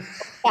part.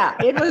 Yeah,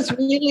 it was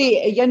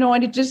really,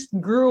 and it just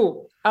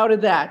grew out of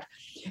that.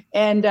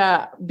 And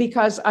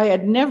because I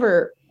had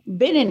never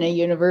been in a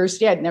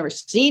university, I'd never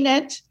seen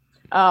it.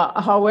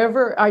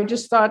 However, I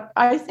just thought,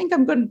 I think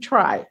I'm going to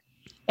try.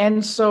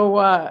 And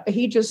so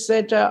he just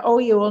said, oh,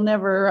 you'll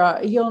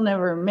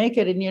never make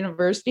it in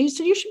university. He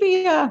said, you should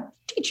be a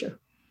teacher,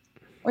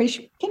 or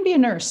can be a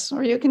nurse,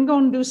 or you can go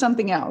and do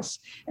something else.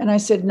 And I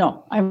said,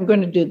 no, I'm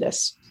going to do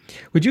this.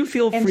 Would you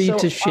feel free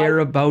to share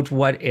about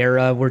what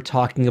era we're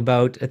talking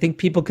about? I think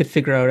people could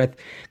figure out,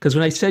 because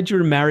when I said you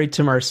were married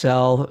to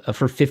Marcel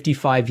for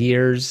 55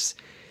 years,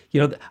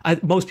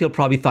 most people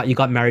probably thought you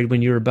got married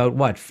when you were about,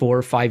 what, 4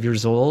 or 5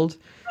 years old?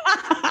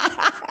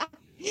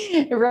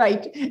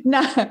 Right.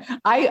 No,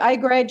 I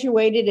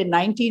graduated in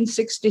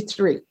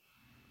 1963.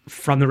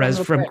 From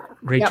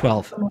grade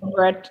 12. From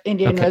at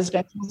Indian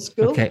Residential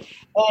School. Okay.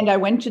 And I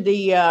went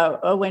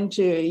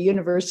to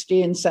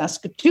university in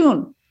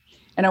Saskatoon,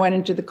 and I went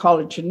into the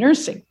College of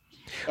Nursing.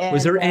 And,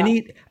 was there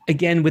any,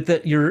 again, with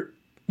your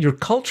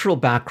cultural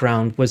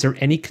background, was there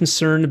any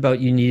concern about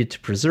you needed to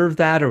preserve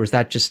that, or was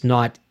that just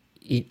not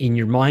in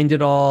your mind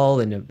at all,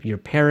 and your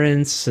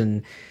parents,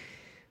 and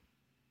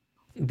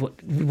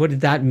what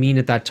did that mean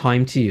at that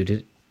time to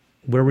you?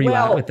 Where were you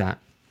at with that?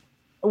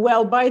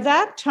 Well, by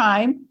that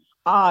time,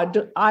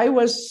 I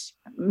was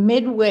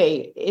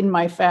midway in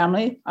my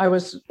family. I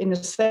was in the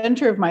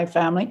center of my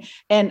family,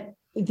 and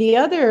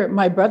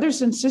my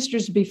brothers and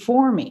sisters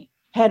before me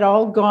had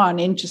all gone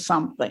into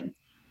something,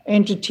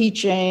 into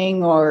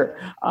teaching, or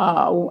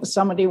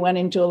somebody went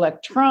into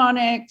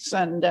electronics.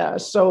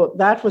 And so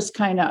that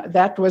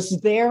was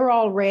there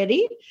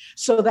already.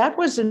 So that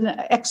was an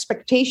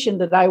expectation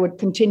that I would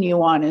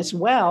continue on as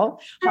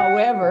well.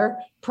 However,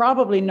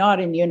 probably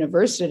not in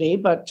university,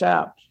 but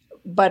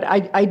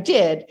I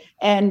did.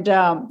 And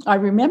I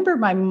remember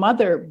my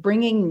mother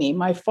bringing me,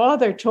 my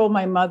father told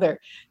my mother,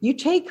 you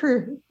take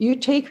her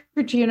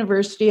to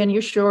university and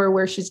you show her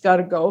where she's got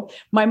to go.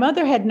 My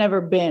mother had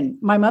never been.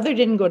 My mother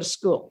didn't go to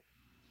school.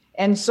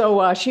 And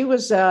so she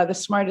was the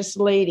smartest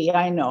lady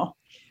I know.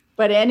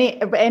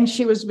 And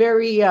she was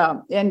very,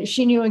 and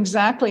she knew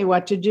exactly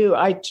what to do.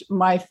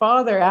 My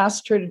father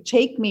asked her to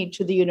take me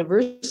to the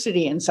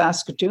university in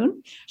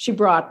Saskatoon. She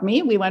brought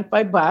me. We went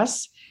by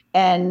bus.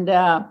 And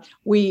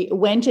we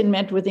went and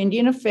met with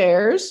Indian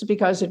Affairs,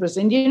 because it was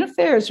Indian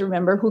Affairs,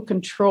 remember, who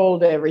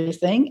controlled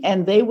everything.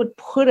 And they would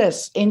put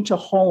us into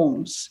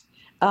homes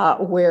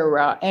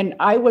and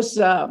I was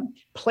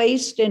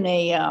placed in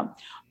a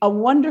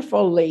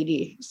wonderful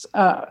lady.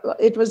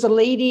 It was a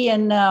lady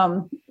and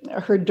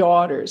her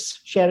daughters.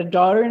 She had a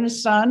daughter and a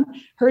son.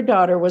 Her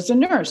daughter was a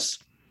nurse,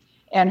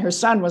 and her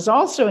son was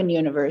also in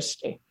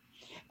university.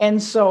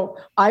 And so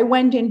I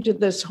went into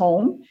this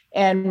home,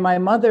 and my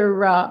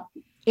mother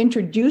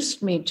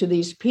introduced me to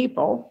these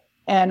people.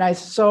 And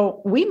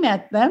so we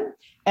met them,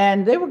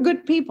 and they were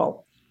good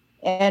people.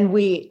 And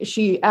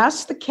she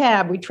asked the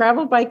cab, we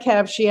traveled by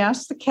cab. She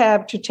asked the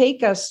cab to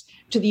take us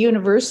to the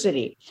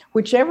university,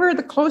 whichever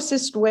the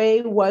closest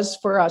way was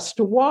for us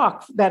to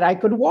walk, that I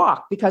could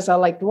walk because I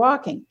liked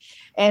walking.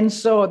 And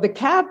so the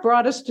cab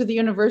brought us to the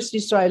university.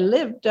 So I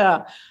lived,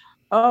 I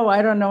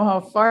don't know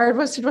how far it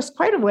was. It was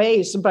quite a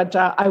ways, but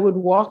I would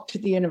walk to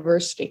the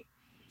university.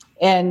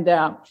 And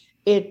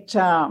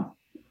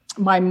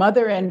my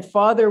mother and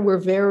father were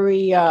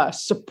very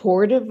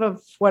supportive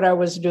of what I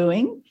was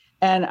doing.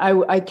 And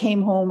I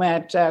came home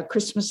at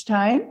Christmas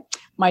time.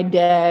 My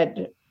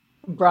dad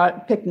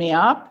picked me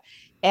up,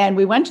 and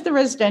we went to the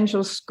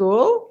residential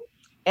school.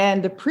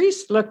 And the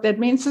priest looked at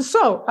me and said,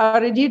 "So, how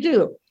did you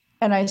do?"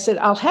 And I said,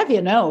 "I'll have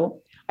you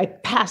know, I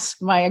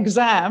passed my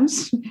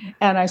exams."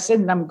 And I said,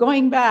 "And I'm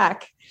going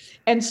back."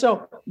 And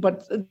so,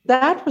 but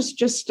that was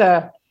just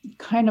a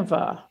kind of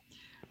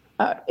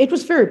it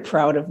was very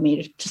proud of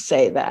me to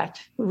say that,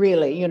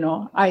 really. You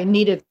know, I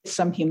needed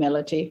some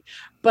humility.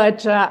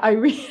 But I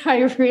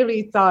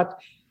really thought,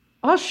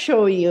 I'll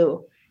show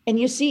you. And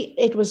you see,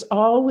 it was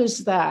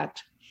always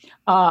that.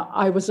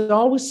 I was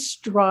always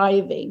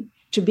striving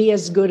to be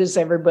as good as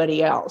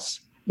everybody else,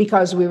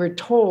 because we were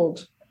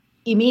told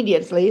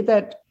immediately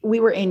that we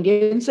were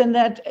Indians, and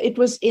that it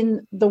was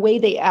in the way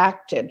they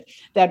acted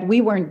that we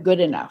weren't good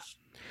enough.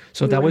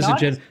 So that was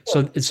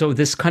so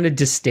this kind of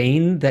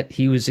disdain that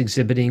he was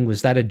exhibiting,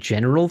 was that a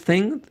general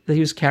thing that he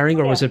was carrying,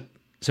 or was it,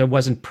 so it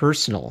wasn't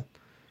personal?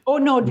 Oh,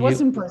 no, it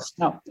wasn't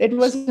personal. It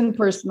wasn't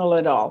personal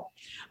at all.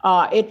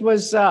 It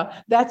was,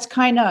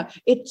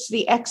 it's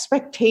the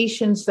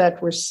expectations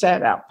that were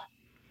set up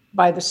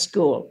by the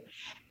school.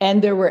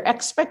 And there were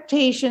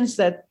expectations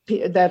that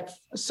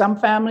some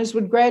families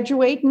would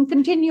graduate and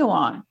continue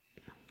on.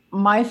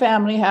 My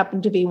family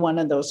happened to be one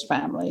of those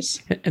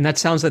families. And that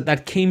sounds like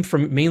that came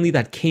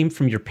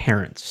from your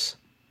parents.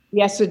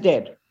 Yes, it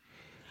did.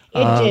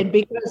 It did,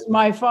 because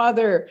my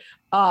father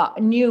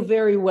knew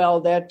very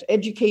well that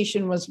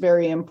education was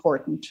very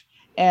important,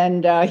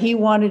 and he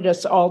wanted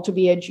us all to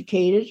be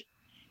educated,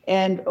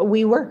 and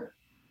we were.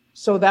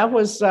 So that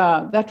was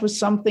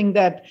something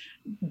that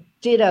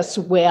did us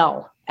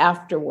well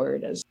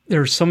afterward.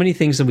 There are so many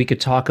things that we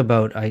could talk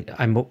about.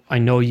 I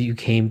know you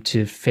came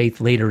to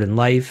faith later in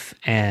life,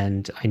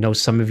 and I know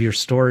some of your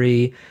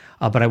story,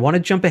 but I want to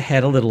jump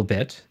ahead a little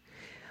bit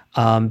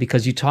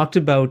because you talked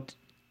about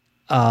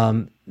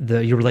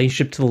your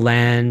relationship to the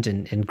land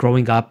and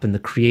growing up and the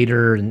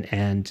Creator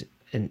and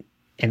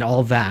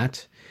all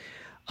that.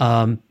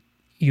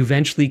 You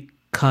eventually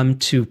come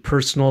to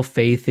personal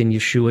faith in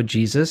Yeshua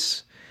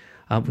Jesus,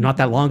 not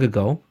that long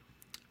ago,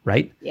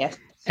 right? Yes.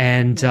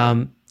 And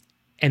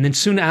then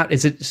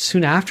is it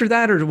soon after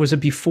that, or was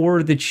it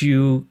before that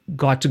you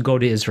got to go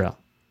to Israel?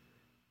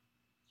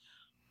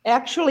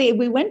 Actually,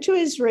 we went to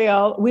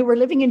Israel. We were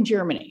living in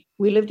Germany.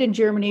 We lived in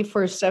Germany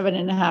for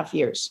 7.5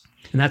 years.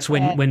 And that's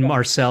when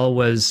Marcel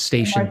was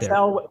stationed there.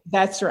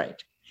 That's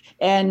right.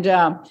 And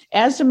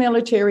as a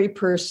military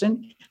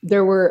person,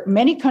 there were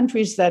many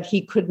countries that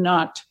he could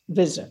not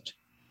visit.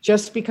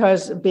 Just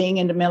because being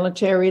in the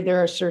military,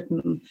 there are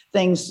certain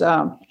things,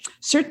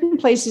 certain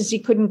places he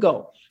couldn't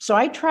go. So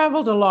I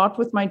traveled a lot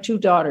with my two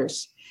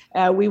daughters.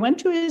 We went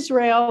to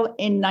Israel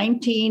in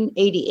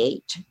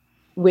 1988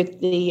 with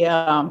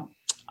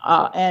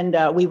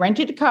and we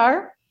rented a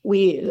car.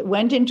 We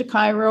went into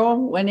Cairo,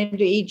 went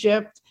into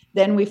Egypt.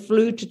 Then we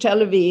flew to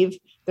Tel Aviv.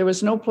 There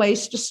was no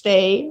place to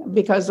stay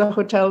because the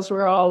hotels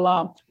were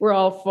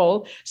all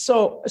full.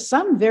 So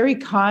some very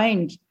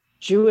kind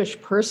Jewish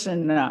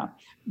person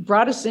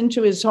brought us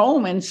into his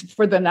home and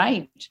for the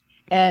night.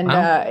 And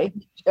wow.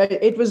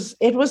 It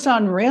was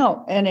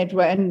unreal.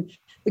 And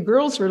the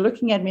girls were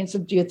looking at me and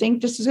said, "Do you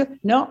think this is good?"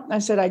 No, I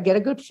said, "I get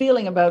a good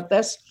feeling about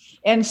this."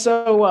 And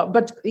so,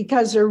 but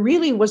because there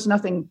really was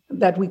nothing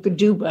that we could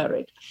do about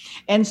it.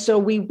 And so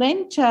we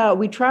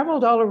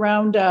traveled all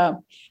around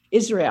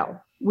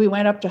Israel. We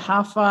went up to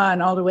Haifa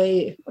and all the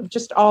way,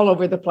 just all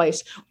over the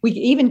place. We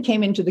even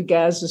came into the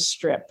Gaza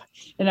Strip.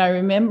 And I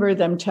remember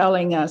them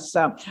telling us,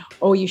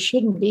 "Oh, you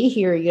shouldn't be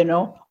here, you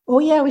know." "Oh,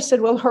 yeah." We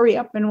said, "Well, hurry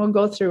up and we'll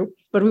go through."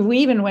 But we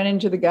even went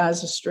into the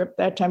Gaza Strip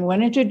that time. We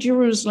went into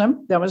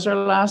Jerusalem. That was our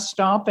last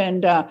stop.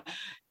 And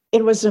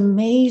it was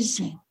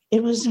amazing.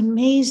 It was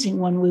amazing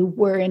when we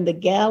were in the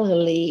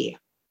Galilee.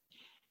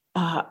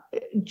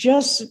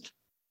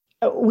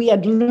 We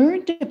had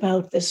learned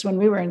about this when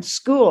we were in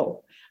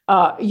school,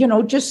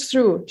 just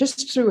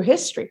through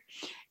history.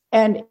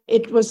 And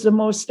it was the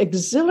most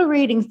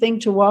exhilarating thing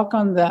to walk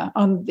on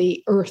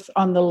the earth,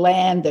 on the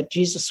land that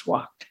Jesus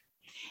walked.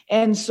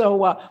 And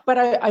so,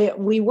 but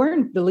we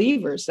weren't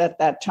believers at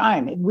that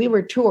time. We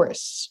were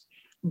tourists,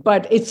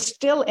 but it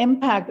still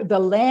impacted. The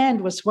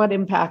land was what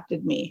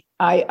impacted me.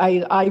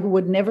 I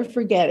would never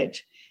forget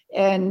it.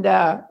 And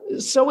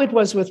so it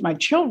was with my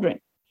children.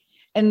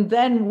 And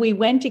then we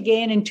went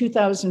again in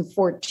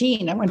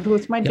 2014. I went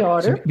with my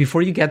daughter. So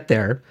before you get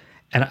there,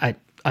 and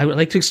I would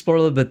like to explore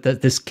a little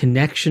bit this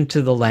connection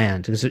to the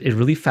land, because it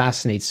really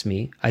fascinates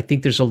me. I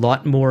think there's a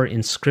lot more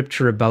in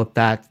Scripture about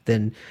that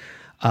than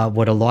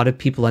what a lot of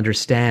people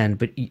understand.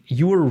 But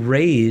you were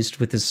raised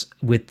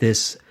with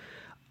this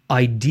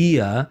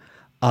idea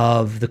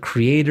of the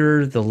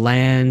creator, the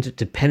land,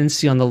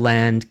 dependency on the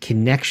land,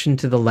 connection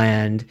to the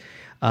land,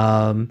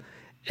 and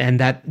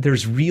that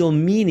there's real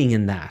meaning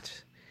in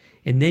that.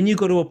 And then you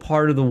go to a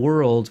part of the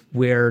world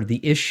where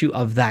the issue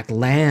of that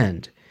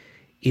land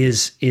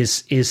is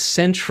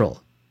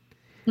central.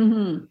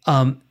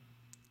 Mm-hmm.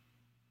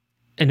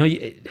 I know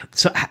you,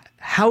 so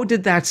how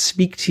did that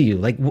speak to you?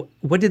 Like,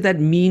 what did that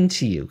mean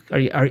to you? Are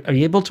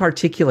you able to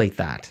articulate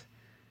that?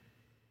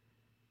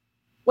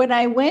 When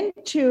I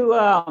went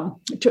to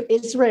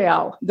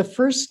Israel the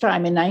first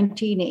time in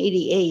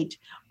 1988,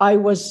 I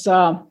was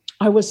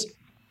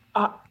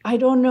I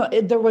don't know.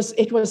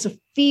 It was a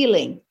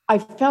feeling. I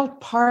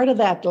felt part of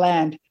that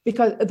land,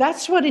 because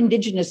that's what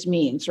Indigenous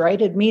means,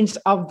 right? It means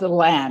of the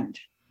land,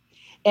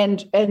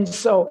 and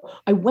so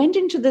I went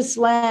into this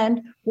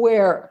land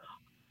where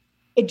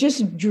it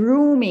just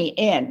drew me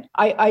in.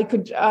 I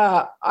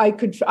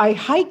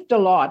hiked a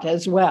lot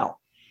as well,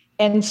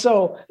 and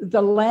so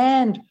the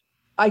land,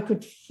 I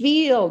could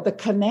feel the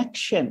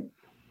connection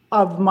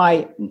of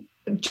my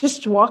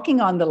just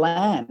walking on the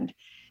land.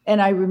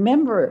 And I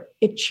remember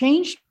it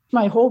changed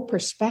my whole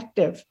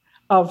perspective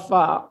of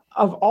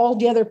all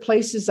the other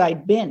places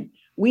I'd been.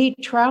 We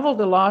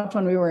traveled a lot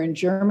when we were in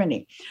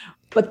Germany,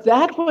 but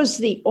that was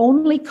the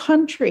only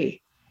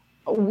country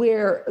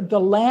where the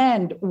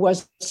land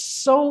was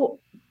so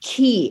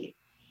key.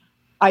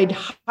 I'd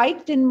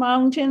hiked in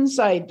mountains.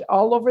 I'd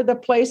all over the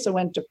place. I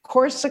went to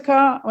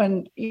Corsica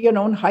and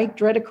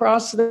hiked right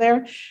across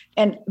there,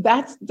 and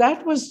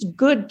that was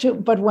good too.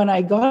 But when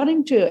I got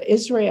into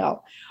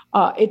Israel,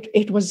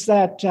 it was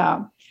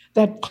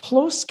that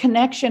close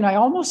connection. I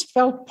almost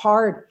felt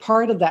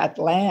part of that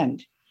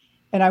land,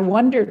 and I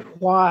wondered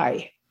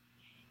why.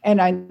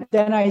 And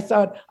I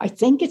thought, I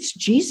think it's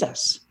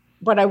Jesus.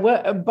 But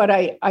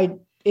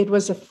it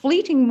was a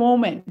fleeting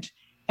moment.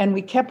 And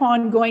we kept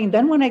on going.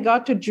 Then when I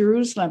got to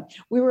Jerusalem,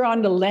 we were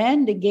on the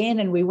land again,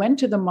 and we went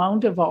to the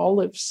Mount of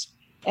Olives.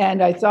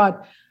 And I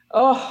thought,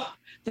 oh,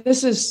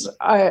 this is,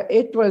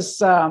 it was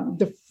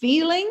the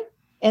feeling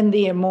and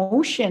the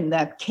emotion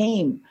that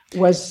came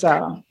was.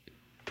 Now,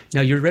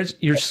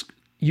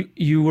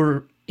 you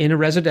were in a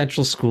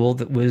residential school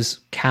that was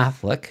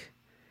Catholic.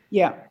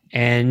 Yeah.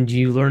 And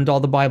you learned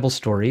all the Bible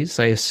stories,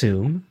 I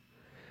assume.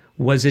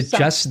 Was it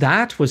just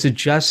that? Was it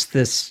just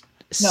this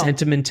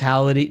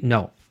sentimentality?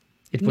 No.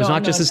 It was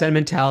not just a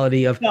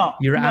sentimentality of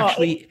you're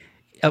actually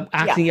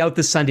acting out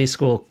the Sunday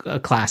school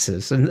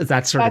classes and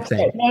that sort of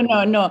thing.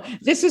 No.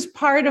 This is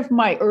part of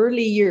my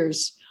early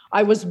years.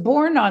 I was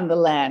born on the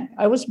land.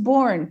 I was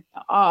born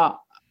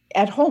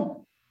at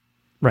home.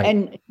 Right.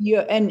 And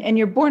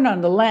you're born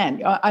on the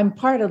land. I'm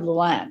part of the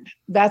land.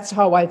 That's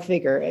how I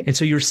figure it. And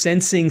so you're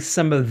sensing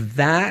some of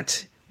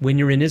that when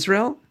you're in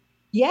Israel?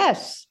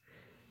 Yes.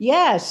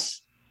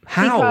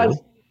 How?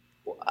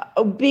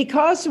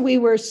 Because we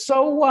were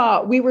tied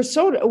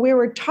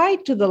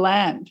to the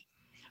land.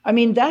 I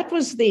mean, that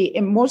was the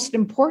most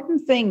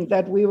important thing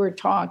that we were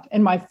taught.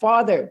 And my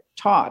father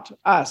taught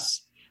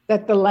us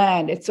that the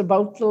land, it's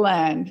about the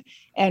land,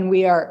 and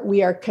we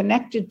are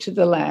connected to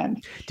the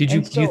land. Do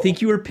you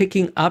think you were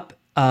picking up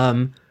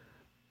vibes?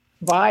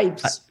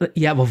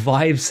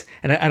 Vibes.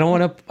 And I don't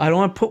want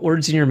to put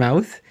words in your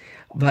mouth,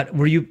 but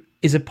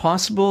is it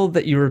possible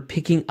that you were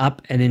picking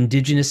up an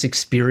Indigenous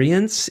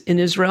experience in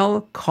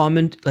Israel,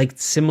 common, like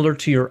similar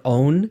to your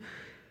own?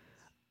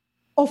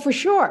 Oh, for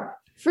sure.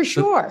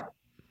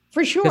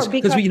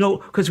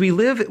 Because we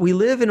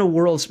live in a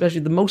world,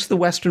 especially most of the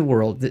Western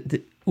world,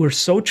 that we're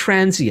so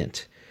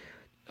transient.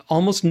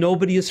 Almost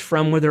nobody is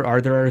from where there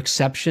are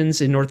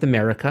exceptions in North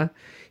America.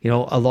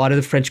 A lot of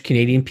the French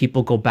Canadian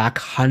people go back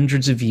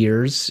hundreds of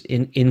years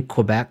in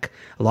Quebec.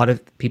 A lot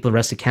of people in the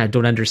rest of Canada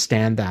don't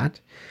understand that.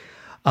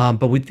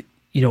 But with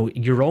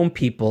your own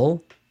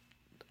people,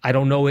 I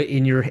don't know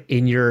in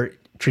your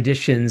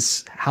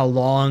traditions how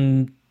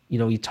long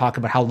you talk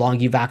about how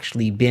long you've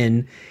actually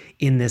been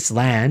in this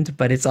land,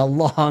 but it's a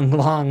long,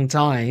 long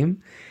time.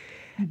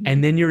 Mm-hmm.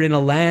 And then you're in a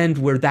land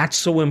where that's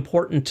so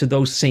important to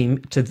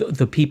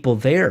the people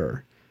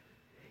there,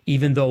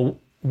 even though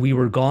we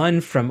were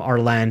gone from our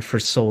land for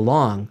so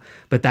long.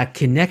 But that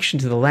connection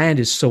to the land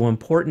is so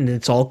important, and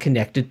it's all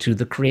connected to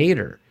the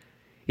Creator.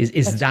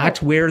 Is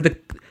that where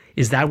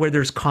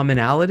there's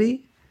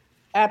commonality?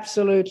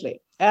 Absolutely.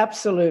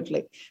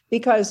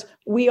 Because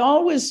we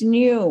always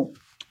knew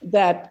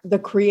that the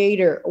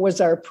Creator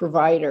was our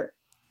provider.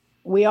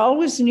 We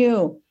always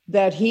knew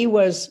that He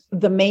was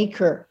the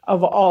maker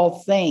of all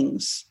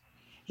things.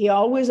 We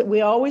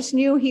always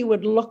knew He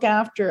would look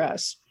after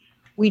us.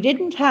 We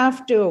didn't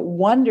have to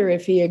wonder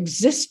if He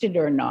existed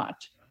or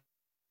not.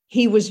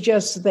 He was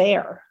just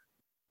there.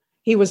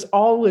 He was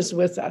always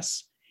with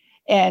us.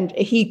 And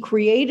He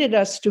created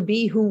us to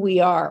be who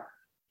we are.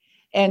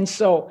 And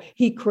so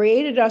He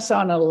created us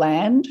on a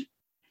land,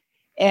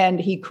 and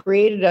He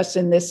created us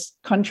in this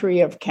country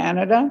of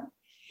Canada.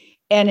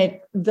 And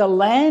the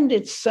land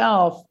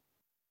itself,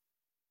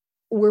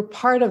 we're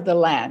part of the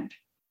land.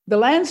 The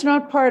land's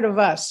not part of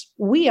us.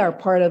 We are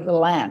part of the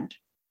land.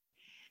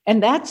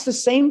 And that's the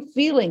same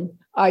feeling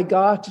I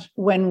got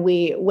when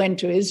we went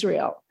to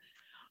Israel.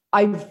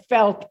 I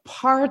felt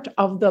part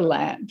of the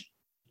land.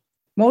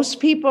 Most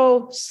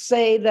people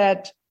say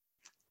that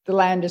the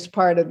land is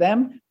part of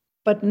them,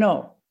 but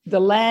no, the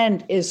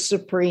land is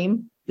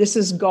supreme. This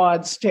is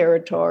God's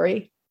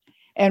territory,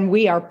 and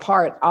we are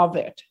part of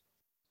it.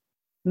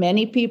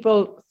 Many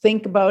people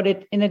think about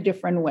it in a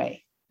different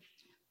way,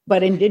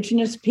 but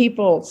Indigenous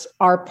peoples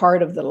are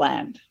part of the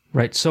land.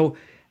 Right. So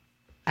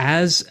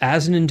as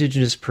an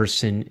Indigenous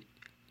person,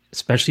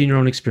 especially in your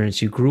own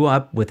experience, you grew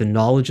up with a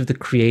knowledge of the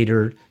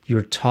Creator.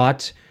 You're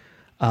taught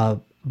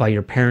by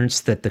your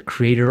parents that the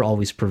Creator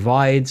always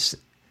provides.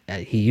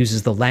 He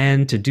uses the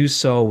land to do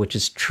so, which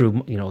is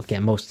true.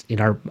 Again, most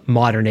in our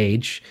modern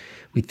age,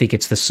 we think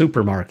it's the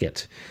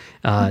supermarket.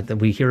 That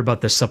we hear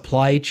about the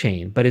supply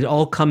chain, but it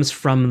all comes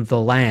from the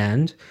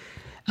land.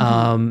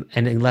 And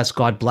unless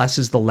God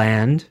blesses the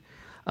land,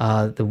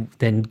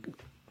 then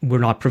we're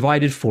not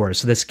provided for.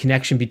 So this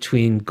connection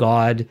between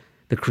God,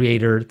 the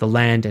Creator, the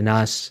land, and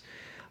us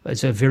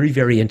is a very,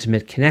 very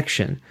intimate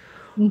connection.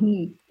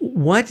 Mm-hmm.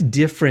 What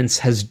difference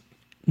has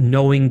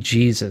knowing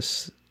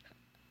Jesus,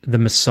 the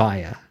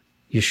Messiah,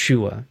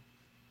 Yeshua,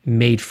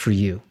 made for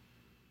you?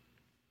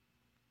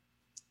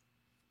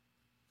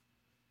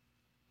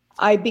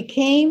 I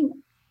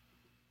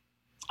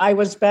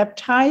was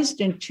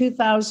baptized in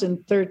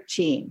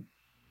 2013.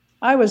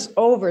 I was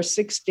over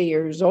 60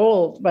 years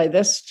old by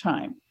this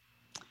time.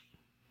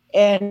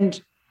 And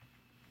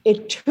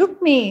it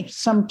took me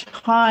some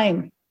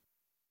time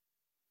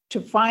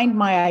to find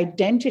my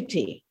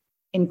identity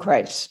in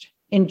Christ,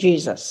 in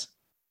Jesus.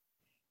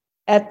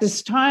 At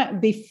this time,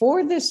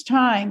 before this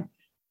time,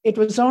 it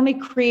was only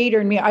Creator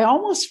and me. I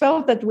almost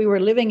felt that we were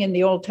living in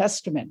the Old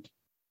Testament.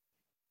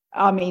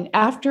 I mean,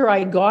 after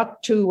I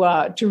got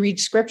to read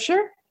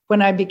Scripture,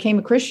 when I became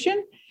a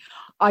Christian,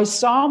 I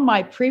saw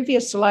my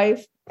previous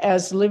life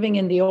as living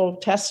in the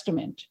Old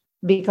Testament,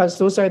 because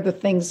those are the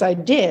things I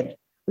did.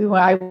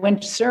 I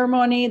went to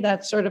ceremony,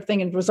 that sort of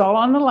thing, and it was all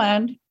on the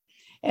land.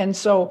 And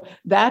so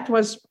that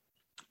was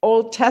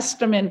Old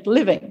Testament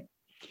living.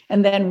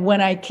 And then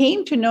when I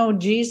came to know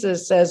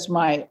Jesus as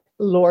my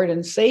Lord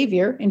and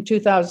Savior in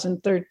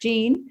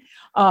 2013,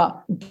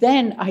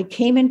 then I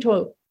came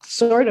into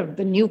sort of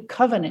the new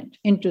covenant,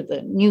 into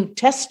the New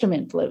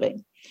Testament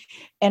living.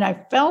 And I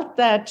felt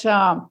that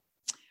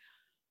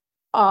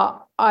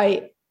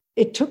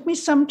it took me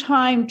some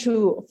time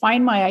to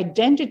find my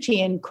identity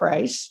in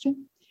Christ.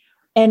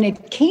 And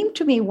it came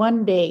to me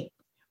one day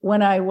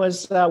when I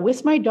was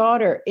with my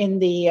daughter in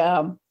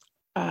the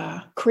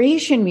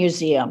Creation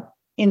Museum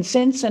in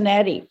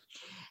Cincinnati.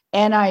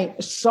 And I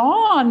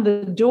saw on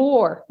the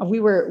door, we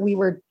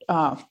were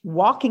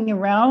walking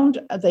around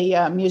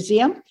the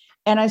museum,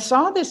 and I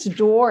saw this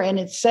door, and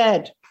it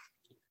said,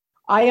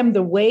 "I am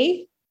the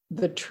way,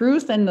 the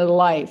truth, and the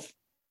life.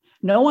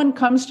 No one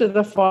comes to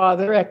the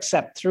Father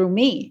except through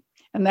me."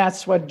 And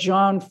that's what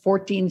John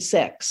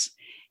 14:6.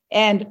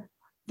 And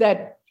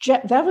that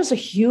was a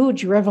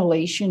huge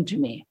revelation to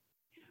me.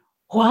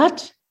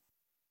 What?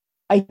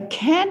 I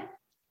can't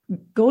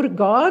go to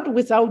God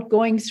without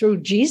going through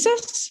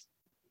Jesus?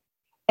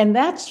 And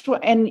that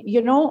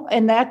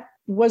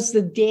was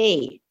the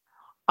day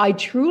I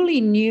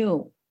truly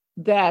knew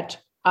that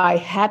I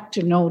had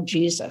to know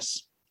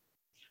Jesus.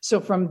 So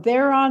from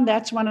there on,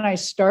 that's when I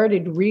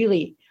started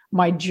really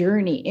my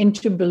journey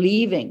into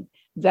believing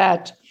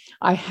that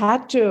I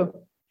had to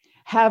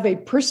have a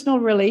personal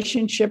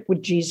relationship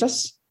with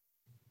Jesus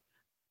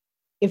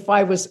if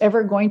I was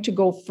ever going to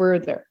go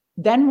further.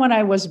 Then when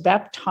I was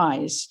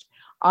baptized,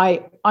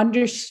 I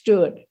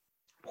understood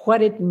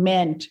what it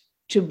meant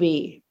to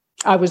be.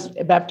 I was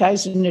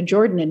baptized in the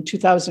Jordan in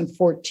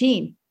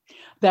 2014.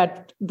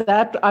 That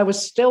I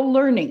was still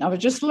learning. I was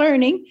just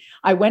learning.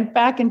 I went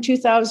back in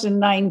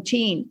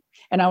 2019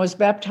 and I was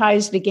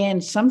baptized again.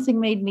 Something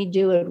made me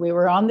do it. We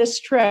were on this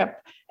trip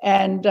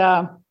and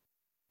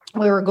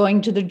we were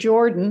going to the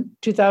Jordan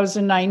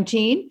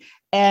 2019.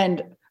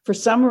 And for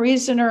some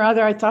reason or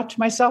other, I thought to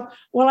myself,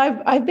 well,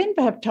 I've been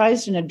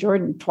baptized in a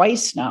Jordan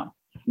twice now,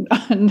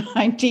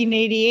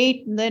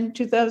 1988 and then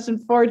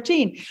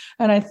 2014.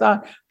 And I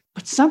thought,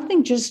 but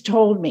something just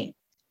told me,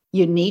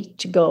 you need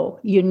to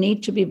go. You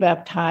need to be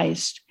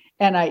baptized.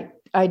 And I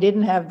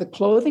didn't have the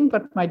clothing,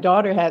 but my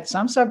daughter had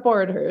some, so I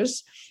borrowed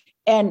hers.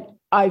 And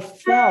I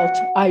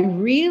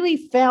really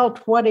felt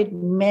what it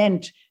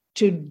meant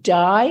to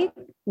die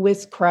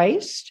with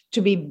Christ,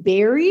 to be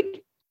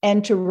buried,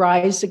 and to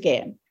rise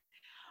again.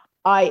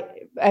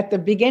 At the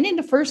beginning,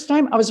 the first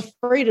time, I was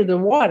afraid of the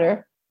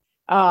water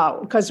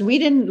because we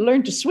didn't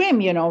learn to swim,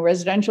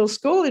 residential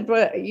school. It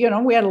was,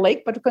 we had a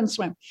lake, but we couldn't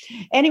swim.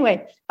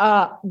 Anyway,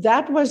 I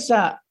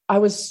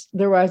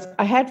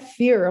had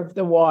fear of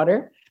the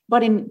water,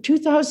 but in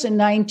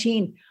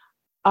 2019,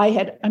 I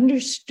had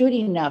understood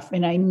enough,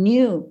 and I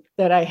knew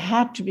that I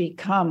had to be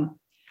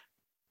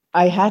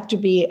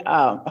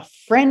a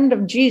friend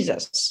of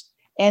Jesus.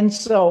 And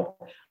so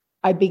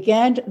I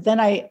began,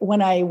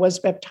 when I was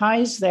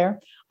baptized there,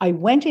 I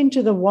went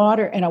into the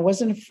water and I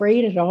wasn't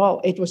afraid at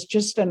all. It was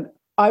just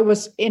I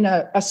was in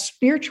a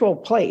spiritual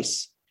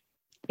place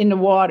in the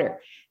water,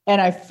 and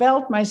I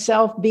felt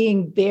myself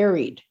being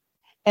buried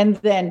and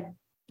then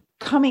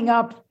coming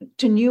up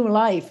to new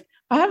life.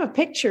 I have a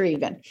picture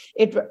even.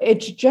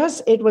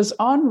 It was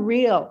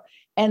unreal.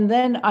 And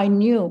then I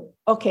knew,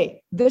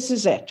 okay, this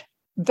is it.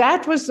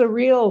 That was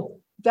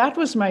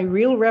my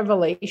real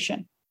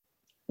revelation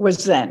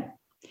was then.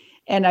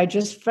 And I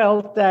just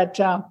felt that,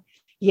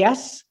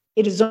 yes,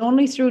 it is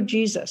only through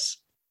Jesus.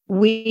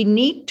 We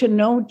need to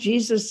know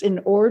Jesus in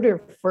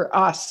order for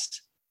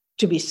us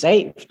to be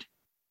saved,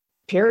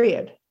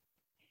 period.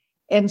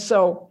 And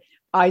so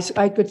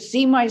I could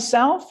see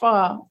myself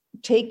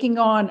taking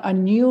on a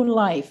new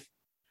life.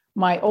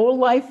 My old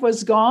life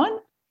was gone,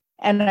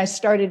 and I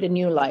started a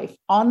new life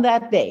on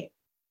that day.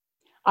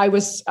 I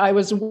was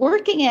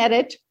working at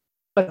it,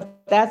 but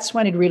that's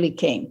when it really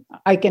came.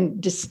 I can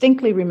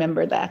distinctly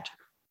remember that.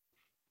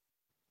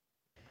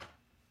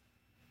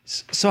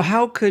 So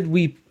how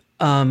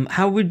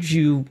would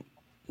you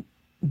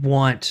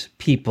want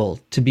people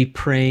to be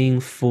praying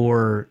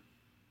for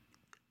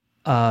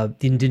the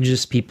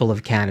Indigenous people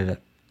of Canada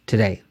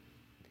today?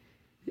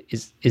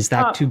 Is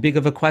that too big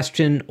of a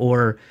question,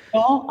 or?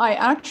 Well, I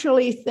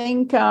actually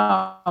think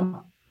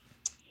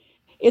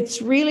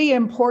it's really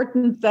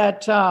important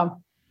that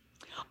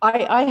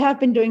I have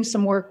been doing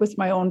some work with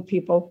my own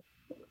people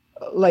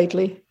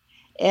lately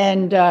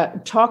and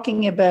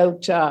talking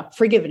about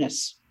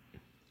forgiveness.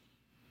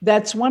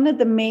 That's one of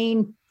the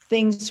main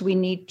things we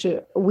need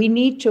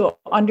to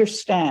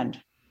understand.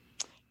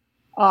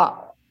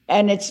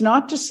 And it's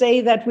not to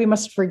say that we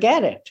must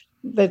forget it.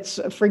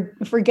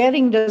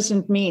 Forgetting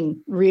doesn't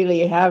mean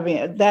really having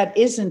it. That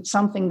isn't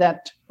something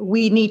that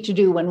we need to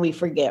do when we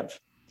forgive.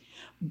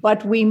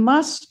 But we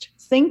must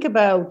think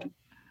about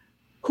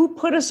who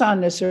put us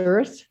on this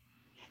earth,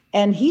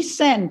 and he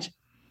sent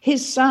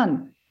his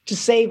son to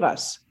save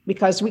us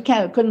because we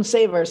couldn't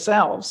save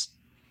ourselves.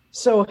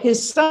 So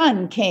his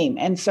son came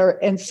and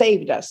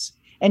saved us,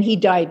 and he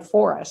died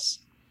for us.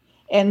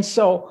 And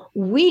so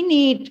we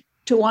need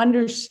to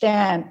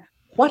understand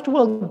what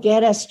will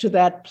get us to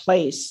that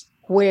place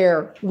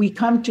where we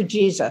come to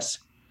Jesus,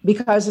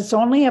 because it's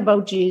only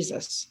about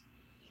Jesus.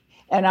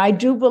 And I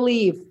do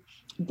believe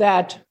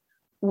that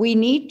we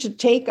need to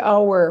take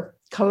our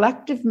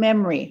collective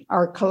memory,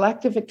 our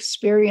collective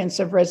experience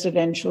of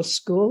residential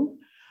school.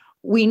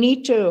 We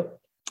need to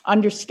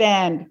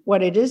understand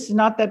what it is.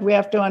 Not that we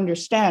have to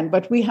understand,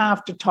 but we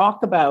have to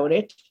talk about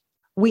it.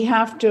 We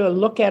have to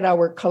look at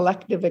our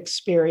collective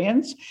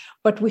experience,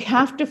 but we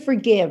have to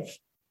forgive.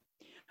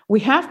 We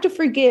have to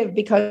forgive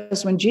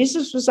because when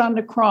Jesus was on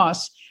the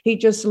cross, he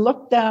just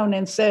looked down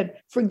and said,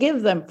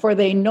 "Forgive them, for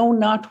they know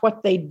not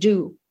what they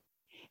do."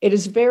 It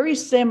is very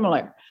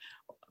similar.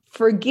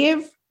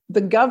 Forgive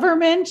the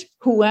government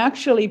who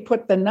actually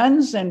put the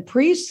nuns and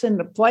priests in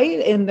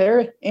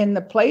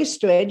the place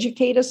to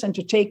educate us and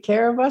to take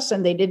care of us,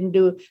 and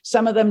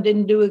some of them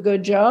didn't do a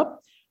good job.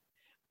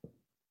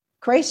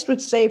 Christ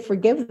would say,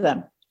 "Forgive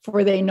them,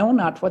 for they know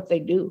not what they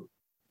do."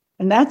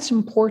 And that's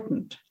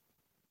important.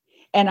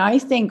 And I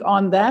think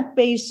on that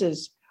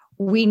basis,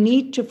 we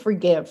need to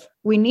forgive.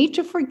 We need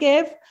to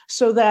forgive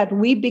so that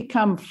we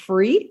become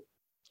free.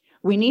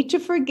 We need to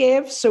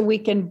forgive so we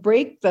can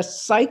break the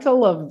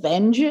cycle of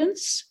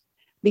vengeance,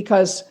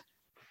 because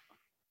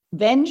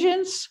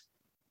vengeance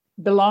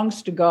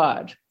belongs to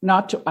God,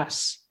 not to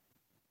us.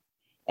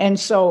 And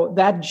so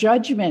that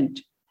judgment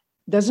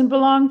doesn't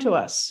belong to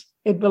us.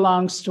 It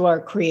belongs to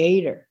our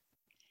Creator.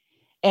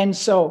 And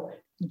so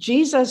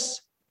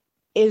Jesus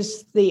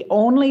is the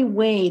only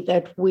way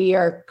that we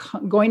are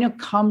going to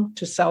come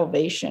to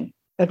salvation,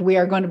 that we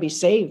are going to be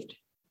saved.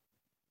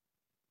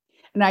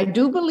 And I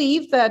do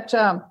believe that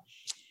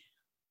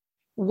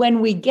when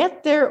we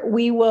get there,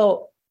 we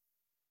will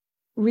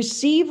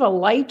receive a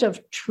light of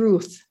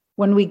truth.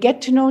 When we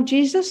get to know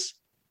Jesus,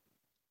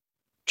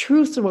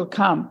 truth will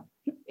come.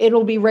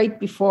 It'll be right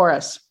before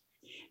us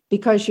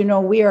because,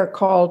 we are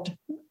called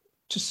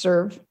to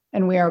serve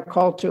and we are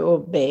called to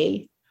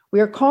obey.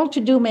 We are called to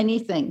do many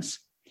things.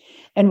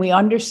 And we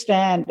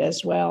understand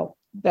as well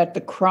that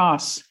the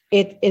cross,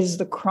 it is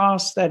the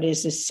cross that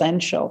is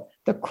essential.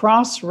 The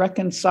cross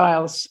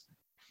reconciles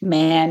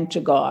man to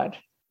God.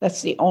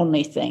 That's the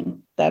only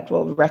thing that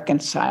will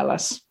reconcile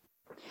us.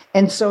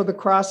 And so the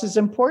cross is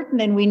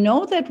important. And we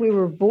know that we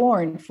were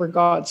born for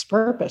God's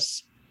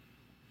purpose.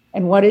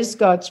 And what is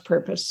God's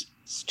purpose?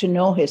 It's to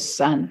know his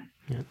son.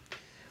 Yeah.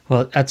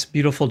 Well, that's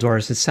beautiful,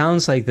 Doris. It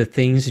sounds like the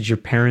things that your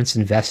parents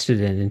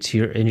invested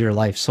in your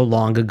life so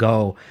long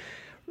ago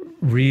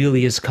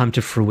really has come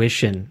to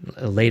fruition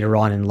later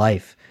on in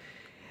life.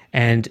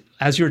 And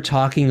as you're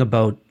talking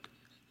about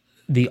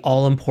the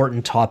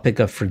all-important topic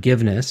of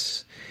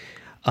forgiveness,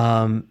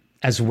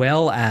 as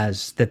well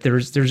as that there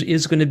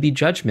is going to be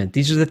judgment.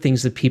 These are the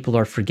things that people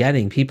are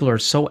forgetting. People are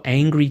so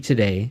angry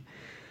today.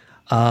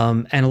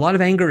 And a lot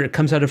of anger, it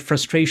comes out of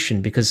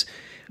frustration because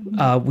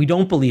we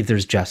don't believe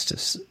there's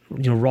justice.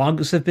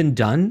 Wrongs have been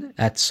done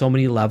at so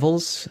many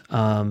levels,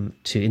 to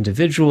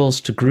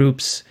individuals, to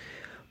groups,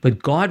 but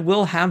God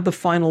will have the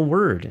final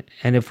word.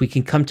 And if we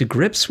can come to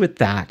grips with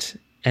that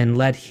and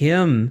let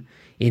him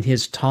in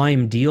his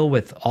time deal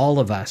with all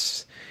of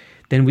us,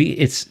 then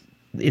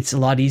it's a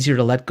lot easier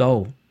to let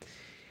go.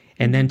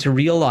 And then to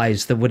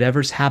realize that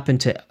whatever's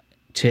happened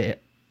to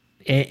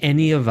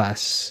any of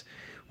us,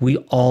 we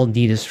all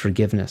need his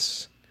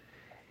forgiveness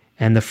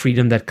and the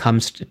freedom that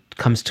comes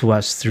to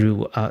us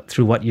through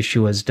what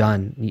Yeshua has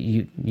done.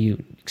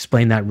 You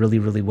explained that really,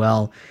 really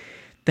well.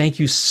 Thank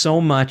you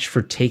so much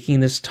for taking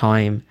this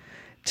time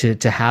to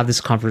have this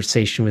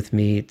conversation with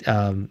me.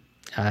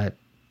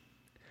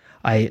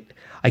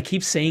 I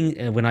keep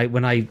saying when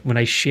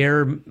I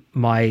share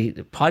my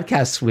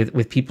podcasts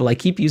with people, I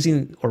keep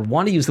using or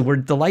want to use the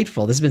word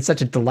delightful. This has been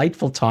such a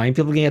delightful time.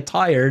 People get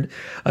tired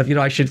of,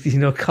 I should,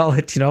 call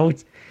it,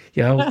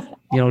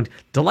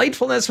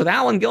 delightfulness with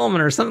Alan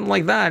Gilman or something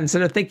like that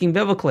instead of thinking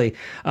biblically,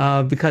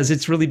 because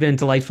it's really been a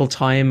delightful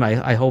time.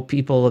 I hope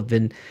people have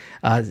been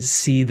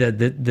see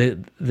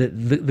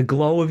the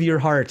glow of your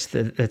heart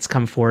that's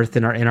come forth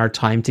in our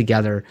time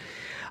together.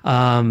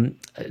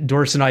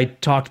 Doris and I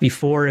talked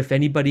before. If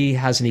anybody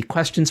has any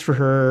questions for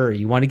her or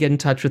you want to get in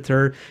touch with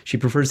her, she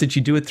prefers that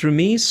you do it through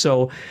me.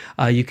 So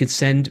you could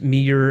send me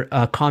your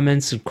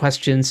comments and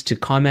questions to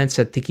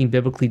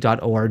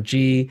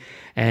comments@thinkingbiblically.org,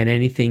 and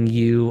anything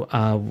you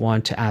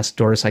want to ask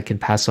Doris, I can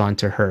pass on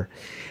to her,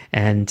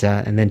 and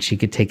then she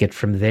could take it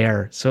from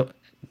there. So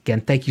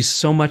again, thank you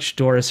so much,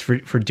 Doris,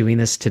 for doing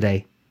this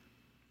today.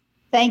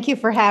 Thank you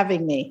for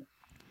having me.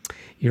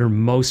 You're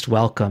most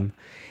welcome.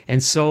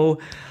 And so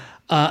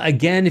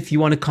again, if you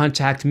want to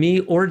contact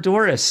me or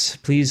Doris,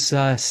 please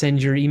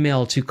send your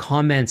email to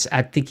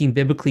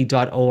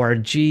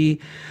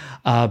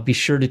comments@thinkingbiblically.org. Be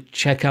sure to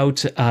check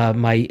out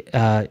my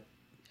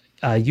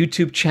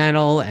YouTube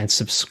channel and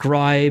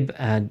subscribe.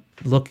 And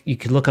you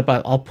can look up.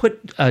 I'll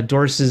put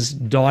Doris's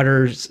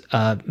daughter's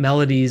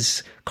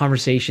Melody's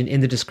conversation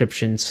in the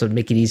description, so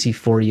make it easy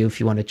for you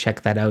if you want to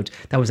check that out.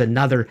 That was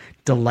another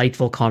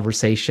delightful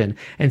conversation.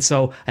 And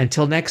so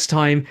until next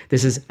time,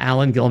 this is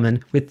Alan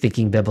Gilman with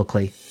Thinking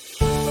Biblically.